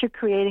know what you're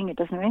creating. It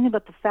doesn't know anything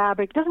about the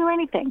fabric. It doesn't know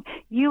anything.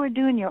 You are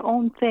doing your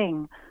own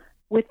thing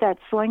with that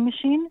sewing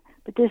machine,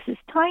 but there's this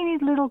tiny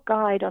little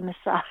guide on the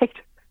side.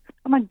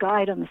 I'm a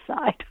guide on the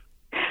side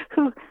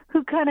who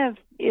kind of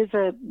is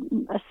a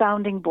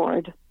sounding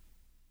board,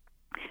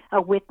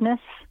 a witness.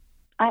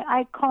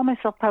 I call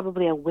myself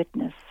probably a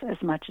witness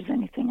as much as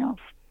anything else.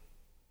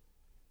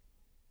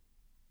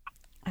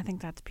 I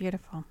think that's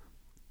beautiful.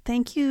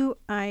 Thank you.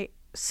 I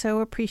so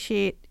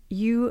appreciate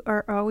you.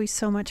 Are always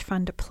so much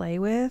fun to play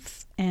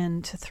with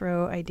and to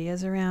throw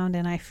ideas around.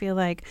 And I feel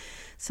like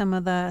some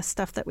of the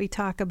stuff that we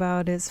talk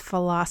about is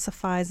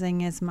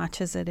philosophizing as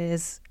much as it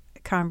is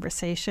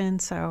conversation.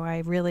 So I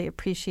really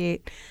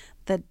appreciate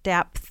the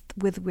depth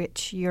with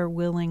which you're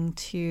willing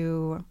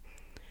to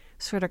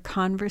sort of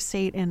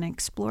conversate and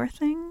explore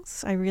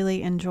things. I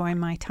really enjoy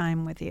my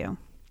time with you.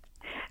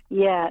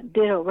 Yeah,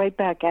 ditto, right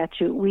back at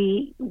you.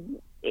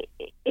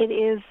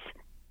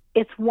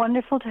 It's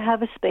wonderful to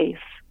have a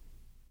space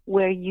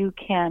where you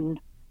can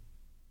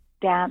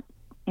dance,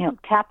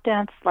 tap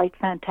dance like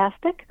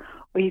fantastic,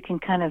 or you can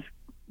kind of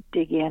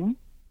dig in,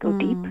 go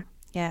deep.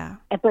 Yeah.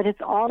 But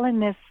it's all in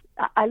this.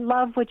 I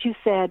love what you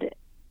said,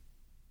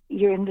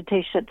 your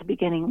invitation at the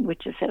beginning,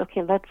 which you said,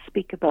 okay, let's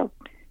speak about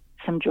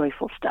some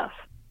joyful stuff.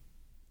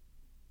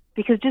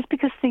 Because just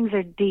because things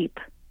are deep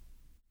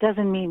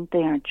doesn't mean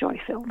they aren't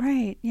joy-filled.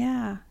 Right,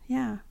 yeah.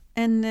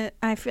 And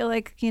I feel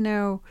like,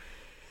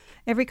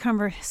 every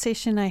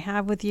conversation I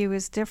have with you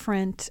is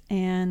different,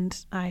 and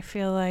I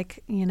feel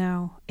like,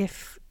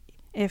 if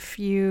if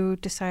you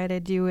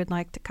decided you would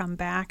like to come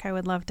back, I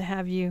would love to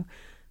have you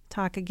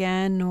talk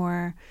again.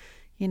 Or,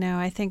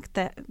 I think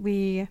that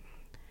we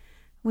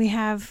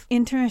have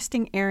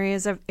interesting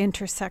areas of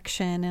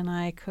intersection, and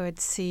I could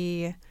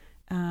see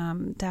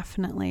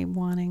definitely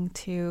wanting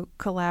to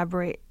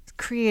collaborate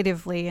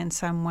creatively in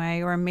some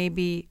way, or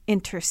maybe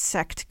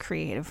intersect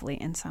creatively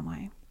in some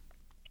way.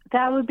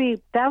 That would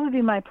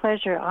be my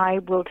pleasure. I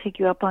will take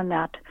you up on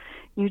that.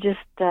 You just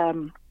let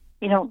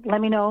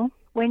me know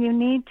when you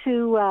need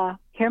to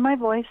hear my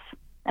voice,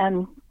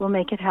 and we'll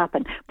make it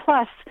happen.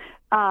 Plus,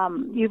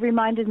 you've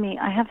reminded me,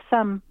 I have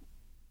some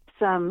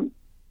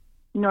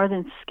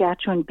northern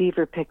Saskatchewan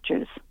beaver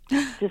pictures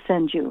to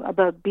send you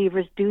about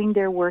beavers doing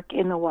their work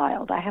in the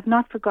wild. I have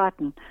not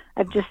forgotten.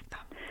 I've just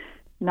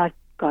not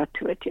got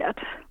to it yet.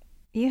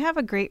 You have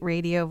a great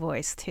radio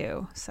voice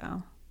too,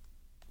 so.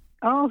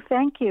 Oh,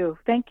 thank you.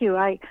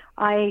 I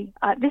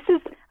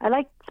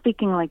like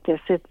speaking like this.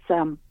 It's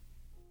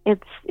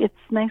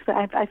nice.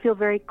 I feel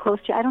very close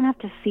to you. I don't have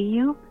to see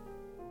you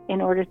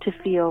in order to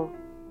feel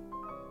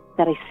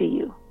that I see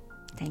you.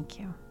 Thank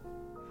you.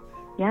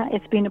 Yeah,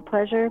 it's been a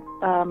pleasure.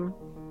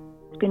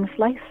 It's been a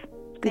slice.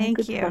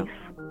 Thank you.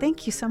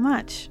 Thank you so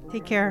much.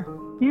 Take care.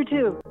 You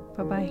too.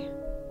 Bye-bye.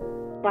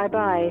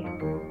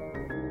 Bye-bye.